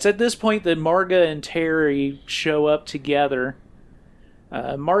 It's at this point that Marga and Terry show up together.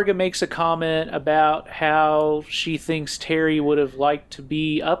 Marga makes a comment about how she thinks Terry would have liked to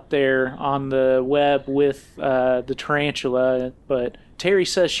be up there on the web with the tarantula, but Terry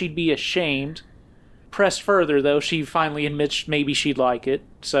says she'd be ashamed. Pressed further, though, she finally admits maybe she'd like it,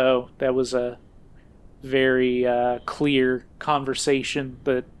 so that was a very clear conversation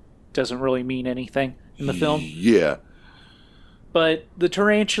that doesn't really mean anything in the film. Yeah. But the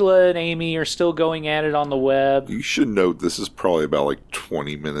tarantula and Amy are still going at it on the web. You should note this is probably about like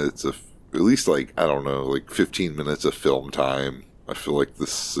 20 minutes of, at least like, I don't know, like 15 minutes of film time. I feel like the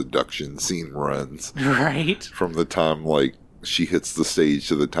seduction scene runs. Right. From the time like she hits the stage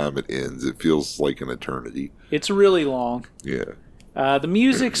to the time it ends. It feels like an eternity. It's really long. Yeah. The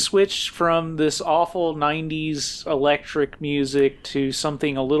music switched from this awful 90s electric music to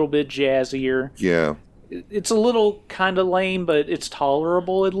something a little bit jazzier. Yeah. It's a little kind of lame, but it's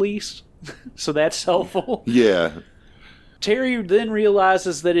tolerable at least. So that's helpful. Yeah. Terry then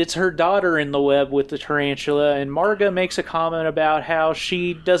realizes that it's her daughter in the web with the tarantula, and Marga makes a comment about how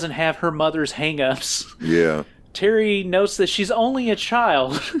she doesn't have her mother's hang-ups. Yeah. Terry notes that she's only a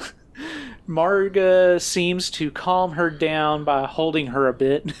child. Marga seems to calm her down by holding her a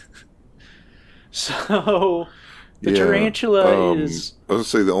bit. So the tarantula is... I was going to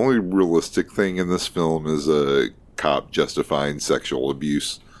say, the only realistic thing in this film is a cop justifying sexual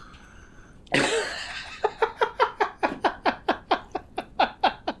abuse.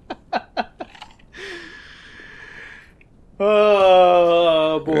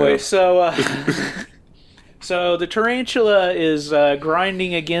 Oh, boy. Yeah. So the tarantula is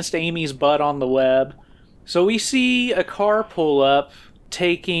grinding against Amy's butt on the web. So we see a car pull up,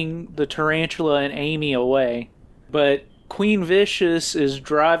 taking the tarantula and Amy away. But Queen Vicious is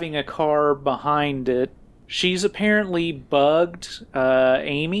driving a car behind it. She's apparently bugged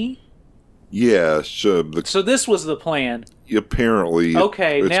Amy. Yeah, sure. So this was the plan. Apparently.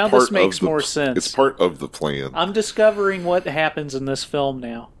 Okay, now this makes more sense. It's part of the plan. I'm discovering what happens in this film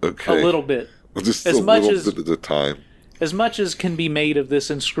now. Okay. A little bit. Just a little bit at a time. As much as can be made of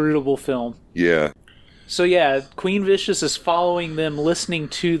this inscrutable film. Yeah. So yeah, Queen Vicious is following them, listening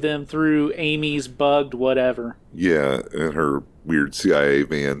to them through Amy's bugged whatever. Yeah, and her weird CIA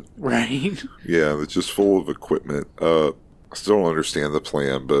van. Right. Yeah, it's just full of equipment. I still don't understand the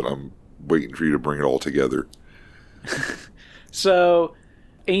plan, but I'm waiting for you to bring it all together. So,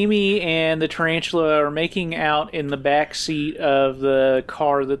 Amy and the tarantula are making out in the back seat of the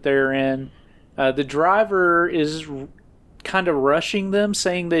car that they're in. The driver is kind of rushing them,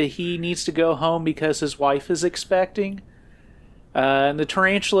 saying that he needs to go home because his wife is expecting. And the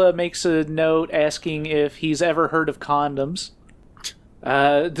tarantula makes a note asking if he's ever heard of condoms.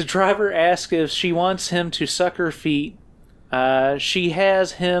 The driver asks if she wants him to suck her feet. She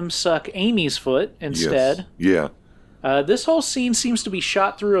has him suck Amy's foot instead. Yes. Yeah. This whole scene seems to be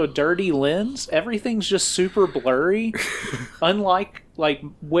shot through a dirty lens. Everything's just super blurry, unlike, like,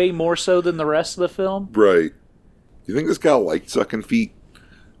 way more so than the rest of the film. Right. You think this guy liked sucking feet?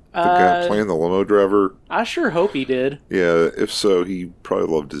 The guy playing the limo driver? I sure hope he did. Yeah, if so, he probably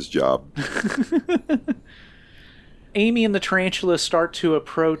loved his job. Amy and the tarantula start to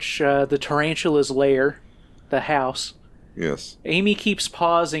approach the tarantula's lair, the house. Yes. Amy keeps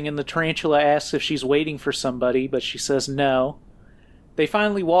pausing, and the tarantula asks if she's waiting for somebody, but she says no. They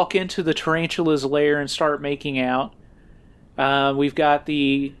finally walk into the tarantula's lair and start making out. We've got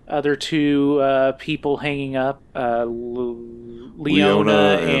the other two people hanging up,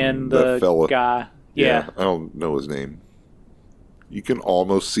 Leona and the fella. guy. Yeah. I don't know his name. You can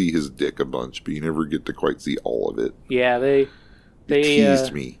almost see his dick a bunch, but you never get to quite see all of it. Yeah, they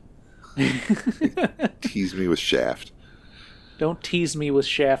teased me. Teased me with Shaft. Don't tease me with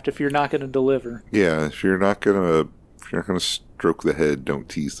Shaft if you're not going to deliver. Yeah, if you're not gonna stroke the head, don't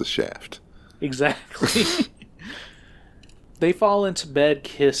tease the shaft. Exactly. They fall into bed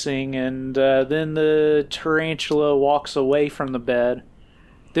kissing, and then the tarantula walks away from the bed.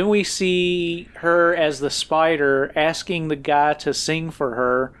 Then we see her as the spider asking the guy to sing for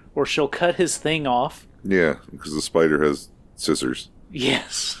her, or she'll cut his thing off. Yeah, because the spider has scissors.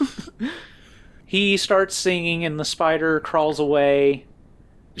 Yes. He starts singing, and the spider crawls away.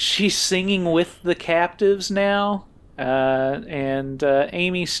 She's singing with the captives now, and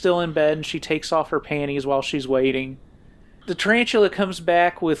Amy's still in bed, and she takes off her panties while she's waiting. The tarantula comes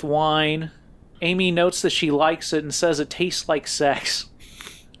back with wine. Amy notes that she likes it and says it tastes like sex.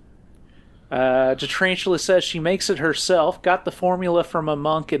 The tarantula says she makes it herself, got the formula from a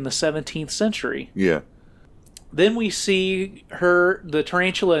monk in the 17th century. Yeah. Then we see the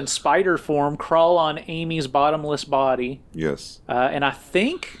tarantula in spider form, crawl on Amy's bottomless body. Yes. And I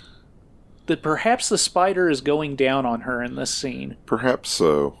think that perhaps the spider is going down on her in this scene. Perhaps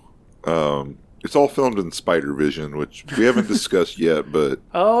so. It's all filmed in spider vision, which we haven't discussed yet, but...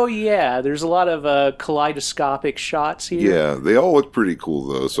 Oh, yeah. There's a lot of kaleidoscopic shots here. Yeah, they all look pretty cool,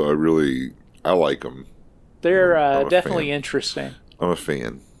 though, so I like them. They're definitely interesting. I'm a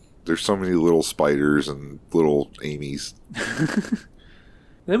fan. There's so many little spiders and little Amy's.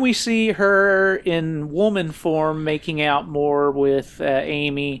 Then we see her in woman form making out more with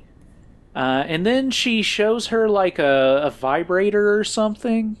Amy. And then she shows her like a vibrator or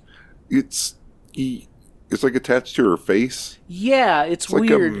something. It's like attached to her face. Yeah, it's weird.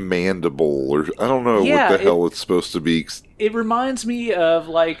 Like a mandible, or I don't know what the hell it's supposed to be. It reminds me of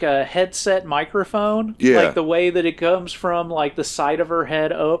like a headset microphone. Yeah. Like the way that it comes from like the side of her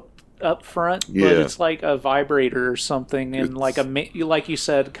head up front. Yeah. But it's like a vibrator or something, and like like you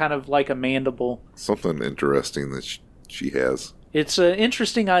said, kind of like a mandible. Something interesting that she has. It's an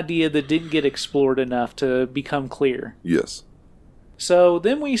interesting idea that didn't get explored enough to become clear. Yes. So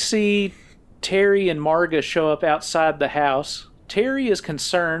then we see Terry and Marga show up outside the house. Terry is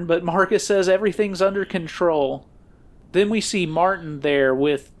concerned, but Marga says everything's under control. Then we see Martin there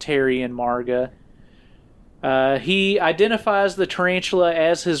with Terry and Marga. He identifies the tarantula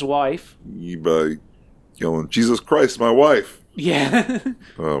as his wife. By yelling, "Jesus Christ, my wife!" Yeah.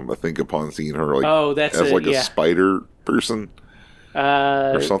 I think upon seeing her as a spider person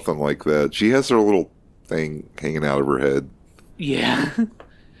or something like that. She has her little thing hanging out of her head. Yeah.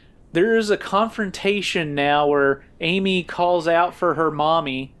 There is a confrontation now where Amy calls out for her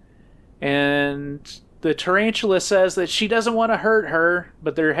mommy, and the tarantula says that she doesn't want to hurt her,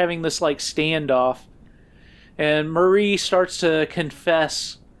 but they're having this like standoff. And Marie starts to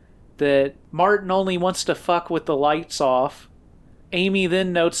confess that Martin only wants to fuck with the lights off. Amy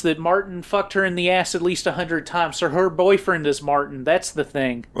then notes that Martin fucked her in the ass at least 100 times, so her boyfriend is Martin. That's the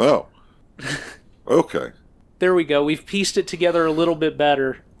thing. Oh. Okay. There we go. We've pieced it together a little bit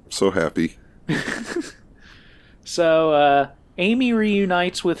better. I'm so happy. So, Amy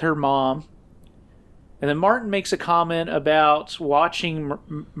reunites with her mom. And then Martin makes a comment about watching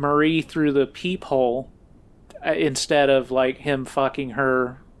Marie through the peephole instead of, like, him fucking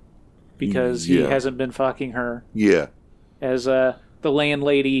her because he hasn't been fucking her. Yeah. As the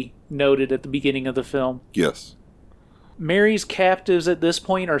landlady noted at the beginning of the film. Yes. Mary's captives at this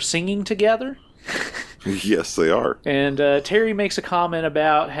point are singing together. Yes, they are. And Terry makes a comment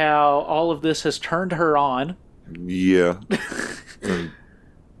about how all of this has turned her on. Yeah. And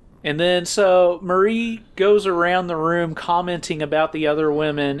And then, so Marie goes around the room commenting about the other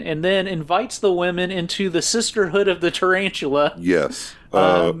women, and then invites the women into the Sisterhood of the Tarantula. Yes.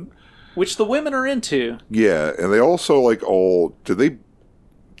 Which the women are into. Yeah, and they also, like,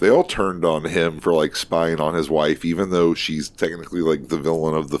 they all turned on him for, like, spying on his wife, even though she's technically, like, the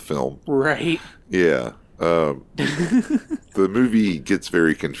villain of the film. Right. Yeah. The movie gets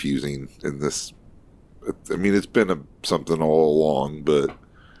very confusing in this. I mean, it's been something all along, but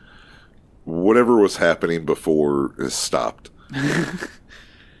whatever was happening before is stopped.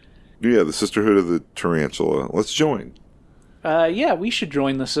 Yeah, the Sisterhood of the Tarantula. Let's join. Yeah, we should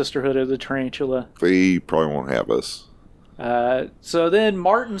join the Sisterhood of the Tarantula. They probably won't have us. So then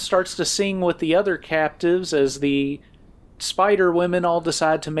Martin starts to sing with the other captives as the spider women all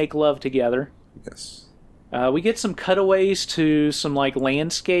decide to make love together. Yes. We get some cutaways to some like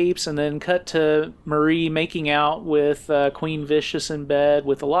landscapes, and then cut to Marie making out with Queen Vicious in bed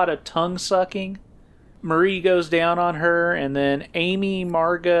with a lot of tongue sucking. Marie goes down on her, and then Amy,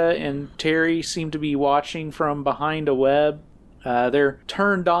 Marga, and Terry seem to be watching from behind a web. They're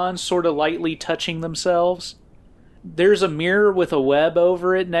turned on, sort of lightly touching themselves. There's a mirror with a web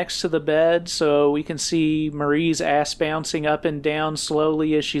over it next to the bed, so we can see Marie's ass bouncing up and down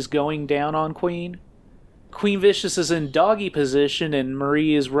slowly as she's going down on Queen. Queen Vicious is in doggy position, and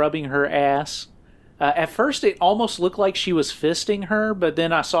Marie is rubbing her ass. At first, it almost looked like she was fisting her, but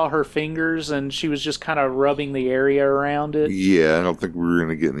then I saw her fingers, and she was just kind of rubbing the area around it. Yeah, I don't think we're going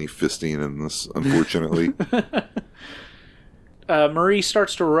to get any fisting in this, unfortunately. Marie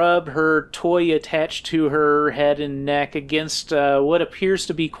starts to rub her toy attached to her head and neck against what appears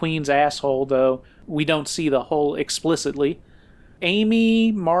to be Queen's asshole, though we don't see the hole explicitly.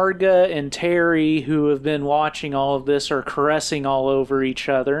 Amy, Marga, and Terry, who have been watching all of this, are caressing all over each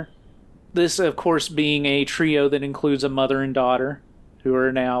other. This, of course, being a trio that includes a mother and daughter, who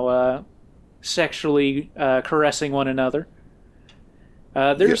are now sexually caressing one another.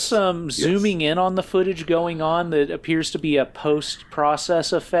 There's some zooming in on the footage going on that appears to be a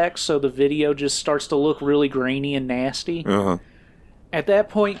post-process effect, so the video just starts to look really grainy and nasty. Uh-huh. At that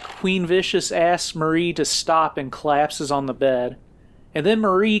point, Queen Vicious asks Marie to stop and collapses on the bed. And then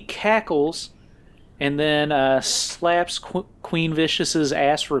Marie cackles and then slaps Queen Vicious's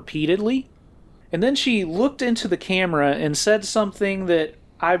ass repeatedly. And then she looked into the camera and said something that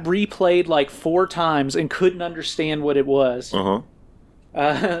I replayed like 4 times and couldn't understand what it was. Uh-huh.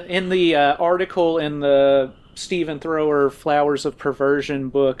 In the article in the Stephen Thrower Flowers of Perversion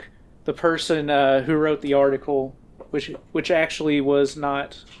book, the person who wrote the article, which actually was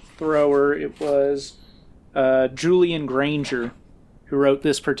not Thrower, it was Julian Granger who wrote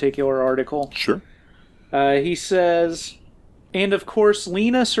this particular article. Sure. He says, and of course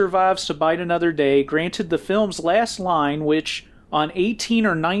Lena survives to bite another day, granted the film's last line, which on 18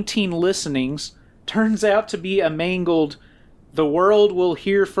 or 19 listenings turns out to be a mangled, "The world will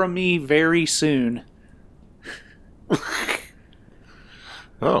hear from me very soon."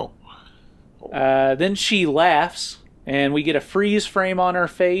 Oh. Then she laughs, and we get a freeze frame on her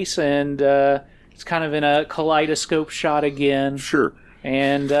face, and it's kind of in a kaleidoscope shot again. Sure.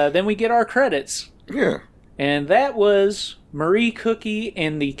 And then we get our credits. Yeah. And that was Marie Cookie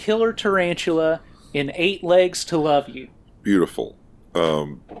and the Killer Tarantula in 8 Legs to Love You. Beautiful.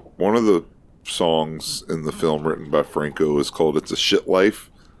 One of the songs in the film written by Franco is called "It's a Shit Life,"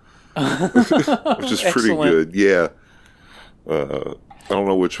 which is pretty good. Yeah. I don't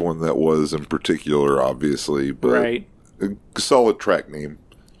know which one that was in particular, obviously, but right. A solid track name.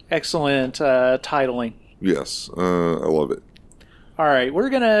 Excellent titling. Yes, I love it. All right, we're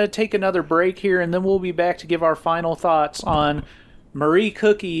going to take another break here, and then we'll be back to give our final thoughts on Marie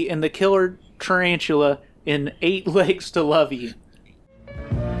Cookie and the Killer Tarantula in 8 Legs to Love You.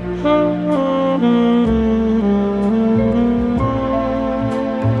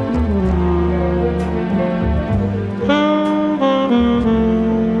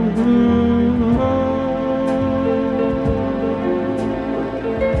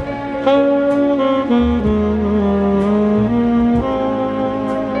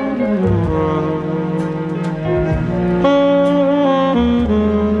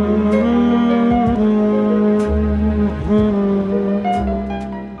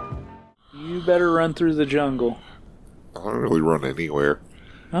 Run through the jungle. I don't really run anywhere.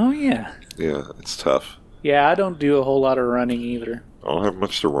 Oh, yeah. Yeah, it's tough. Yeah, I don't do a whole lot of running either. I don't have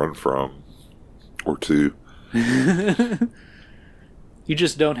much to run from. Or to. You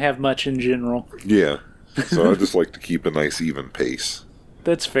just don't have much in general. Yeah. So I just like to keep a nice even pace.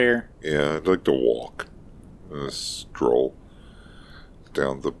 That's fair. Yeah, I'd like to walk. Stroll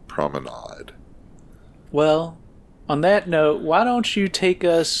down the promenade. Well, On that note, why don't you take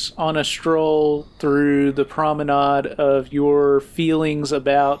us on a stroll through the promenade of your feelings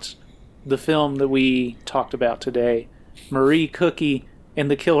about the film that we talked about today, Marie Cookie and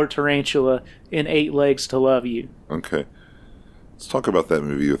the Killer Tarantula in 8 Legs to Love You. Okay. Let's talk about that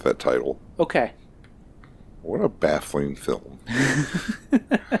movie with that title. Okay. What a baffling film.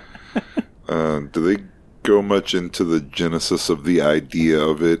 Do they go much into the genesis of the idea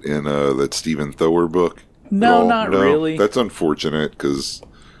of it in that Stephen Thrower book? No, not really. That's unfortunate, because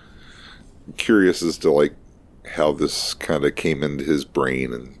I'm curious as to like how this kind of came into his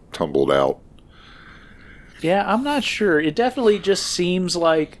brain and tumbled out. Yeah, I'm not sure. It definitely just seems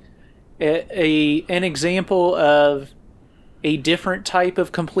like an example of a different type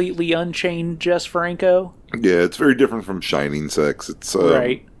of completely unchained Jess Franco. Yeah, it's very different from Shining Sex. It's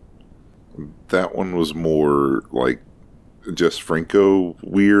right. That one was more like Jess Franco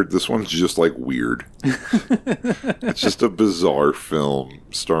weird. This one's just like weird. It's just a bizarre film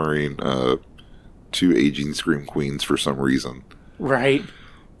starring 2 aging scream queens for some reason. Right.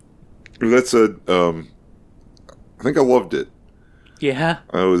 That's I think I loved it. Yeah.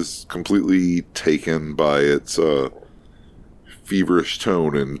 I was completely taken by its feverish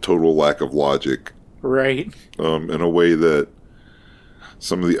tone and total lack of logic. Right. In a way that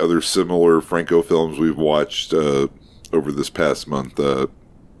some of the other similar Franco films we've watched over this past month have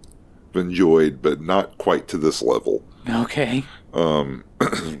enjoyed, but not quite to this level. Okay.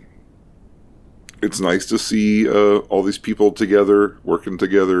 It's nice to see all these people together, working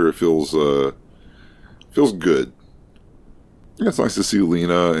together. It feels good. Yeah, it's nice to see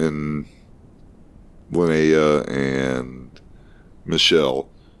Lena and Linnea and Michelle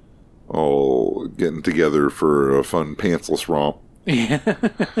all getting together for a fun pantsless romp. Yeah.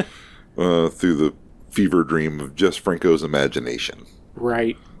 Through the fever dream of Jess Franco's imagination.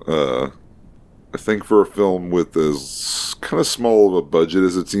 Right. I think for a film with as kind of small of a budget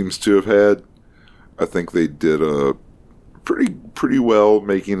as it seems to have had, I think they did a pretty well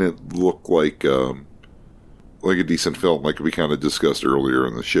making it look like a decent film, like we kind of discussed earlier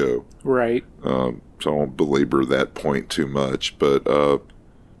in the show. Right. So I won't belabor that point too much, but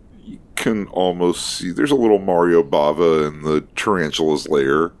you can almost see there's a little Mario Bava in the tarantula's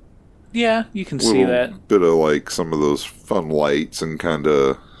lair. Yeah, you can see that. Bit of like some of those fun lights and kind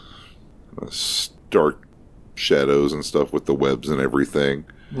of dark shadows and stuff with the webs and everything.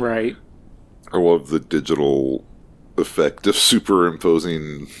 Right. I love the digital effect of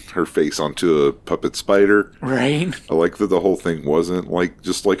superimposing her face onto a puppet spider. Right. I like that the whole thing wasn't like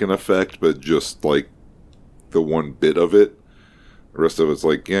just like an effect, but just like the one bit of it. The rest of it's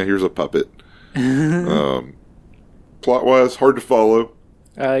like, yeah, here's a puppet. Plot-wise, hard to follow.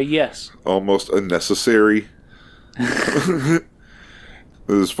 Yes. Almost unnecessary. As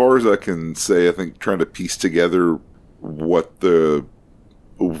far as I can say, I think trying to piece together what the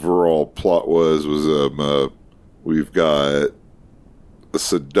overall plot was we've got a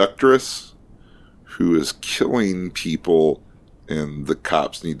seductress who is killing people, and the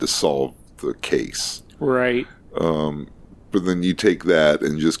cops need to solve the case. Right. But then you take that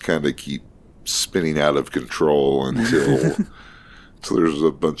and just kind of keep spinning out of control until so there's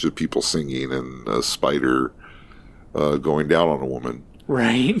a bunch of people singing and a spider going down on a woman.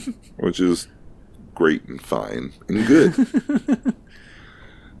 Right. Which is great and fine and good.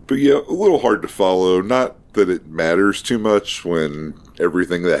 But yeah, a little hard to follow. Not that it matters too much when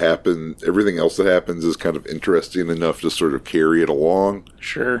everything else that happens is kind of interesting enough to sort of carry it along.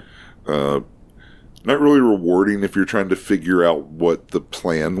 Sure. Not really rewarding if you're trying to figure out what the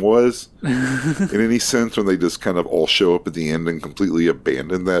plan was in any sense, when they just kind of all show up at the end and completely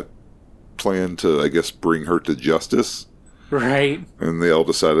abandon that plan to, I guess, bring her to justice. Right. And they all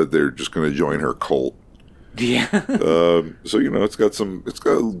decided they're just going to join her cult. Yeah. So, it's got some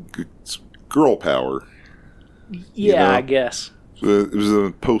girl power. Yeah, I guess. So it was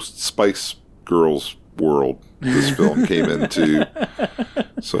a post-Spice Girls world this film came into.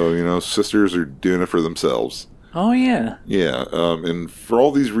 So, sisters are doing it for themselves. Oh, yeah. Yeah. And for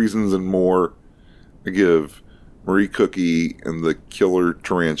all these reasons and more, I give Marie Cookie and the Killer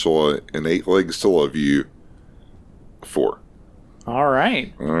Tarantula and 8 Legs to Love You a 4. All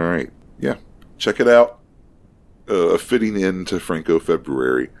right. All right. Yeah. Check it out. A fitting end to Franco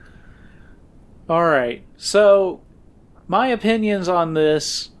February. All right. So, my opinions on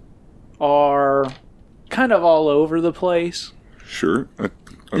this are kind of all over the place. Sure. I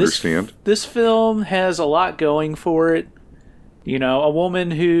understand. This film has a lot going for it. A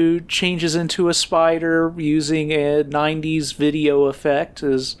woman who changes into a spider using a 90s video effect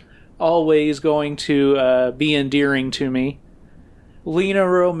is always going to be endearing to me. Lena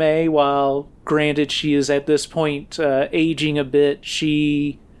Romay, while granted, she is at this point aging a bit.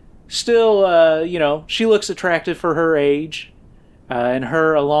 She still, she looks attractive for her age. And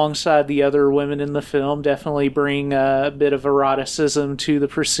her, alongside the other women in the film, definitely bring a bit of eroticism to the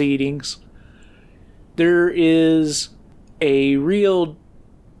proceedings. There is a real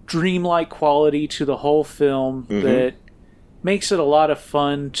dreamlike quality to the whole film that makes it a lot of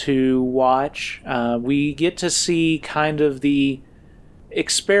fun to watch. We get to see kind of the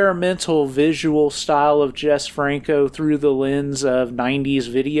experimental visual style of Jess Franco through the lens of 90s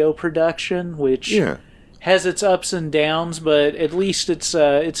video production, which has its ups and downs, but at least it's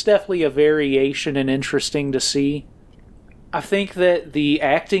definitely a variation and interesting to see. I think that the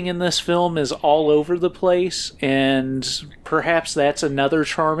acting in this film is all over the place, and perhaps that's another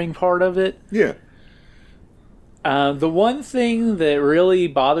charming part of it. Yeah. The one thing that really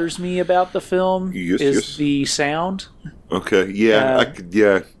bothers me about the film is the sound. Okay, yeah,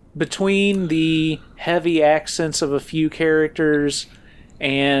 Between the heavy accents of a few characters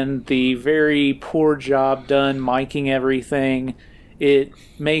and the very poor job done miking everything, it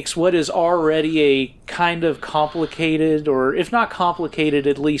makes what is already a kind of complicated, or if not complicated,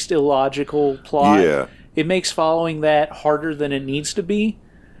 at least illogical plot. Yeah. It makes following that harder than it needs to be,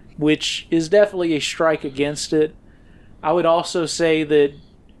 which is definitely a strike against it. I would also say that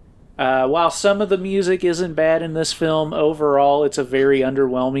while some of the music isn't bad in this film, overall it's a very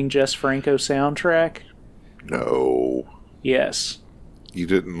underwhelming Jess Franco soundtrack. No. Yes. You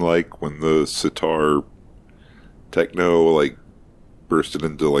didn't like when the sitar techno, bursted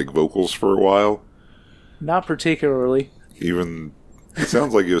into, vocals for a while? Not particularly. Even, it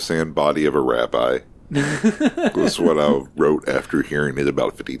sounds like you were saying body of a rabbi. That's what I wrote after hearing it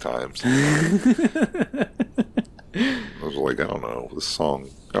about 50 times. I was like, I don't know, this song,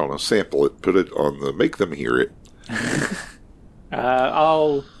 sample it, put it on make them hear it.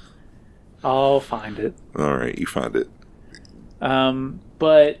 I'll find it. Alright, you find it.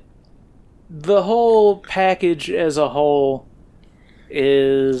 But the whole package as a whole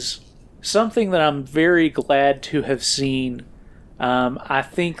is something that I'm very glad to have seen. I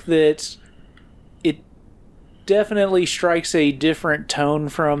think that it definitely strikes a different tone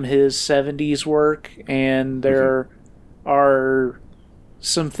from his 70s work, and there are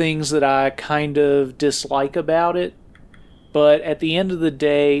some things that I kind of dislike about it. But at the end of the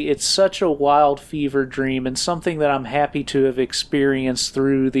day, it's such a wild fever dream, and something that I'm happy to have experienced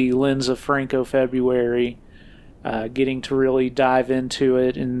through the lens of Franco February, getting to really dive into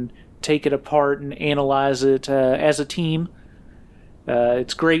it and take it apart and analyze it as a team.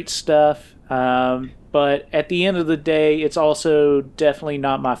 It's great stuff, but at the end of the day, it's also definitely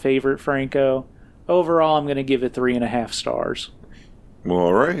not my favorite Franco. Overall, I'm going to give it 3.5 stars. Well,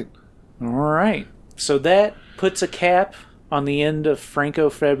 all right. All right. So that puts a cap on the end of Franco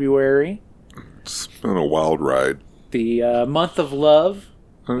February. It's been a wild ride. The month of love.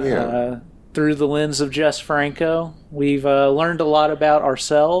 Oh, yeah. Through the lens of Jess Franco. We've learned a lot about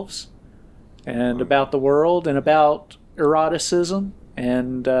ourselves and about the world and about eroticism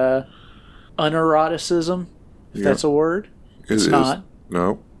and uneroticism, if that's a word. It's not.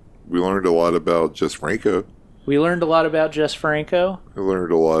 No. We learned a lot about Jess Franco. We learned a lot about Jess Franco. We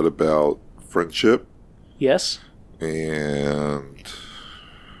learned a lot about friendship. Yes. And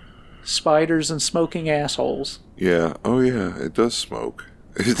spiders and smoking assholes. Yeah. Oh, yeah. It does smoke.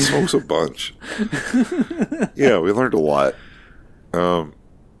 It smokes a bunch. Yeah, we learned a lot. It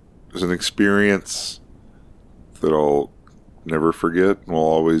was an experience that I'll never forget and will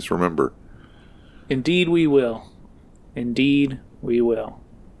always remember. Indeed we will. Indeed we will.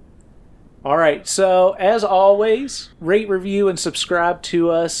 All right. So, as always, rate, review, and subscribe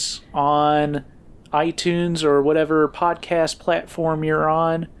to us on iTunes or whatever podcast platform you're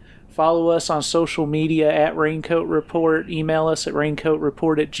on. Follow us on social media at Raincoat Report. Email us at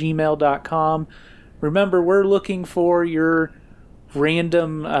raincoatreport@gmail.com. Remember, we're looking for your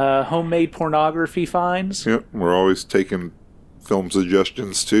random homemade pornography finds. Yep, we're always taking film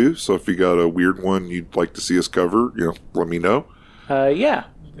suggestions too. So if you got a weird one you'd like to see us cover, let me know. Yeah.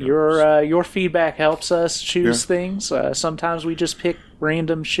 Your feedback helps us choose things. Sometimes we just pick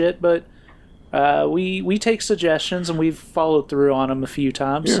random shit, but we take suggestions and we've followed through on them a few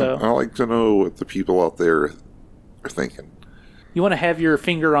times. Yeah, so I like to know what the people out there are thinking. You want to have your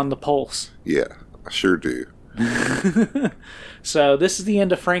finger on the pulse. Yeah, I sure do. So this is the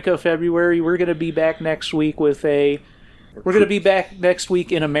end of Franco February. We're going to be back next week We're going to be back next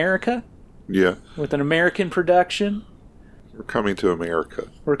week in America. Yeah. With an American production. We're coming to America.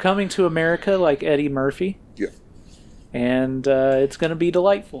 We're coming to America like Eddie Murphy. Yeah. And it's going to be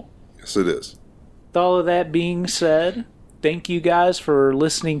delightful. Yes, it is. With all of that being said, thank you guys for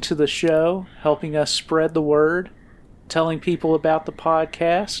listening to the show, helping us spread the word, telling people about the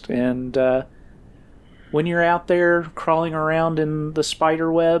podcast, and when you're out there crawling around in the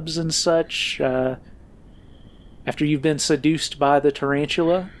spider webs and such, after you've been seduced by the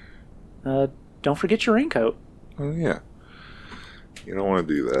tarantula, don't forget your raincoat. Oh, yeah. You don't want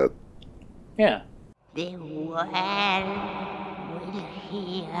to do that. Yeah. The world will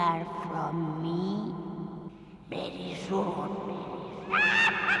hear from me very soon.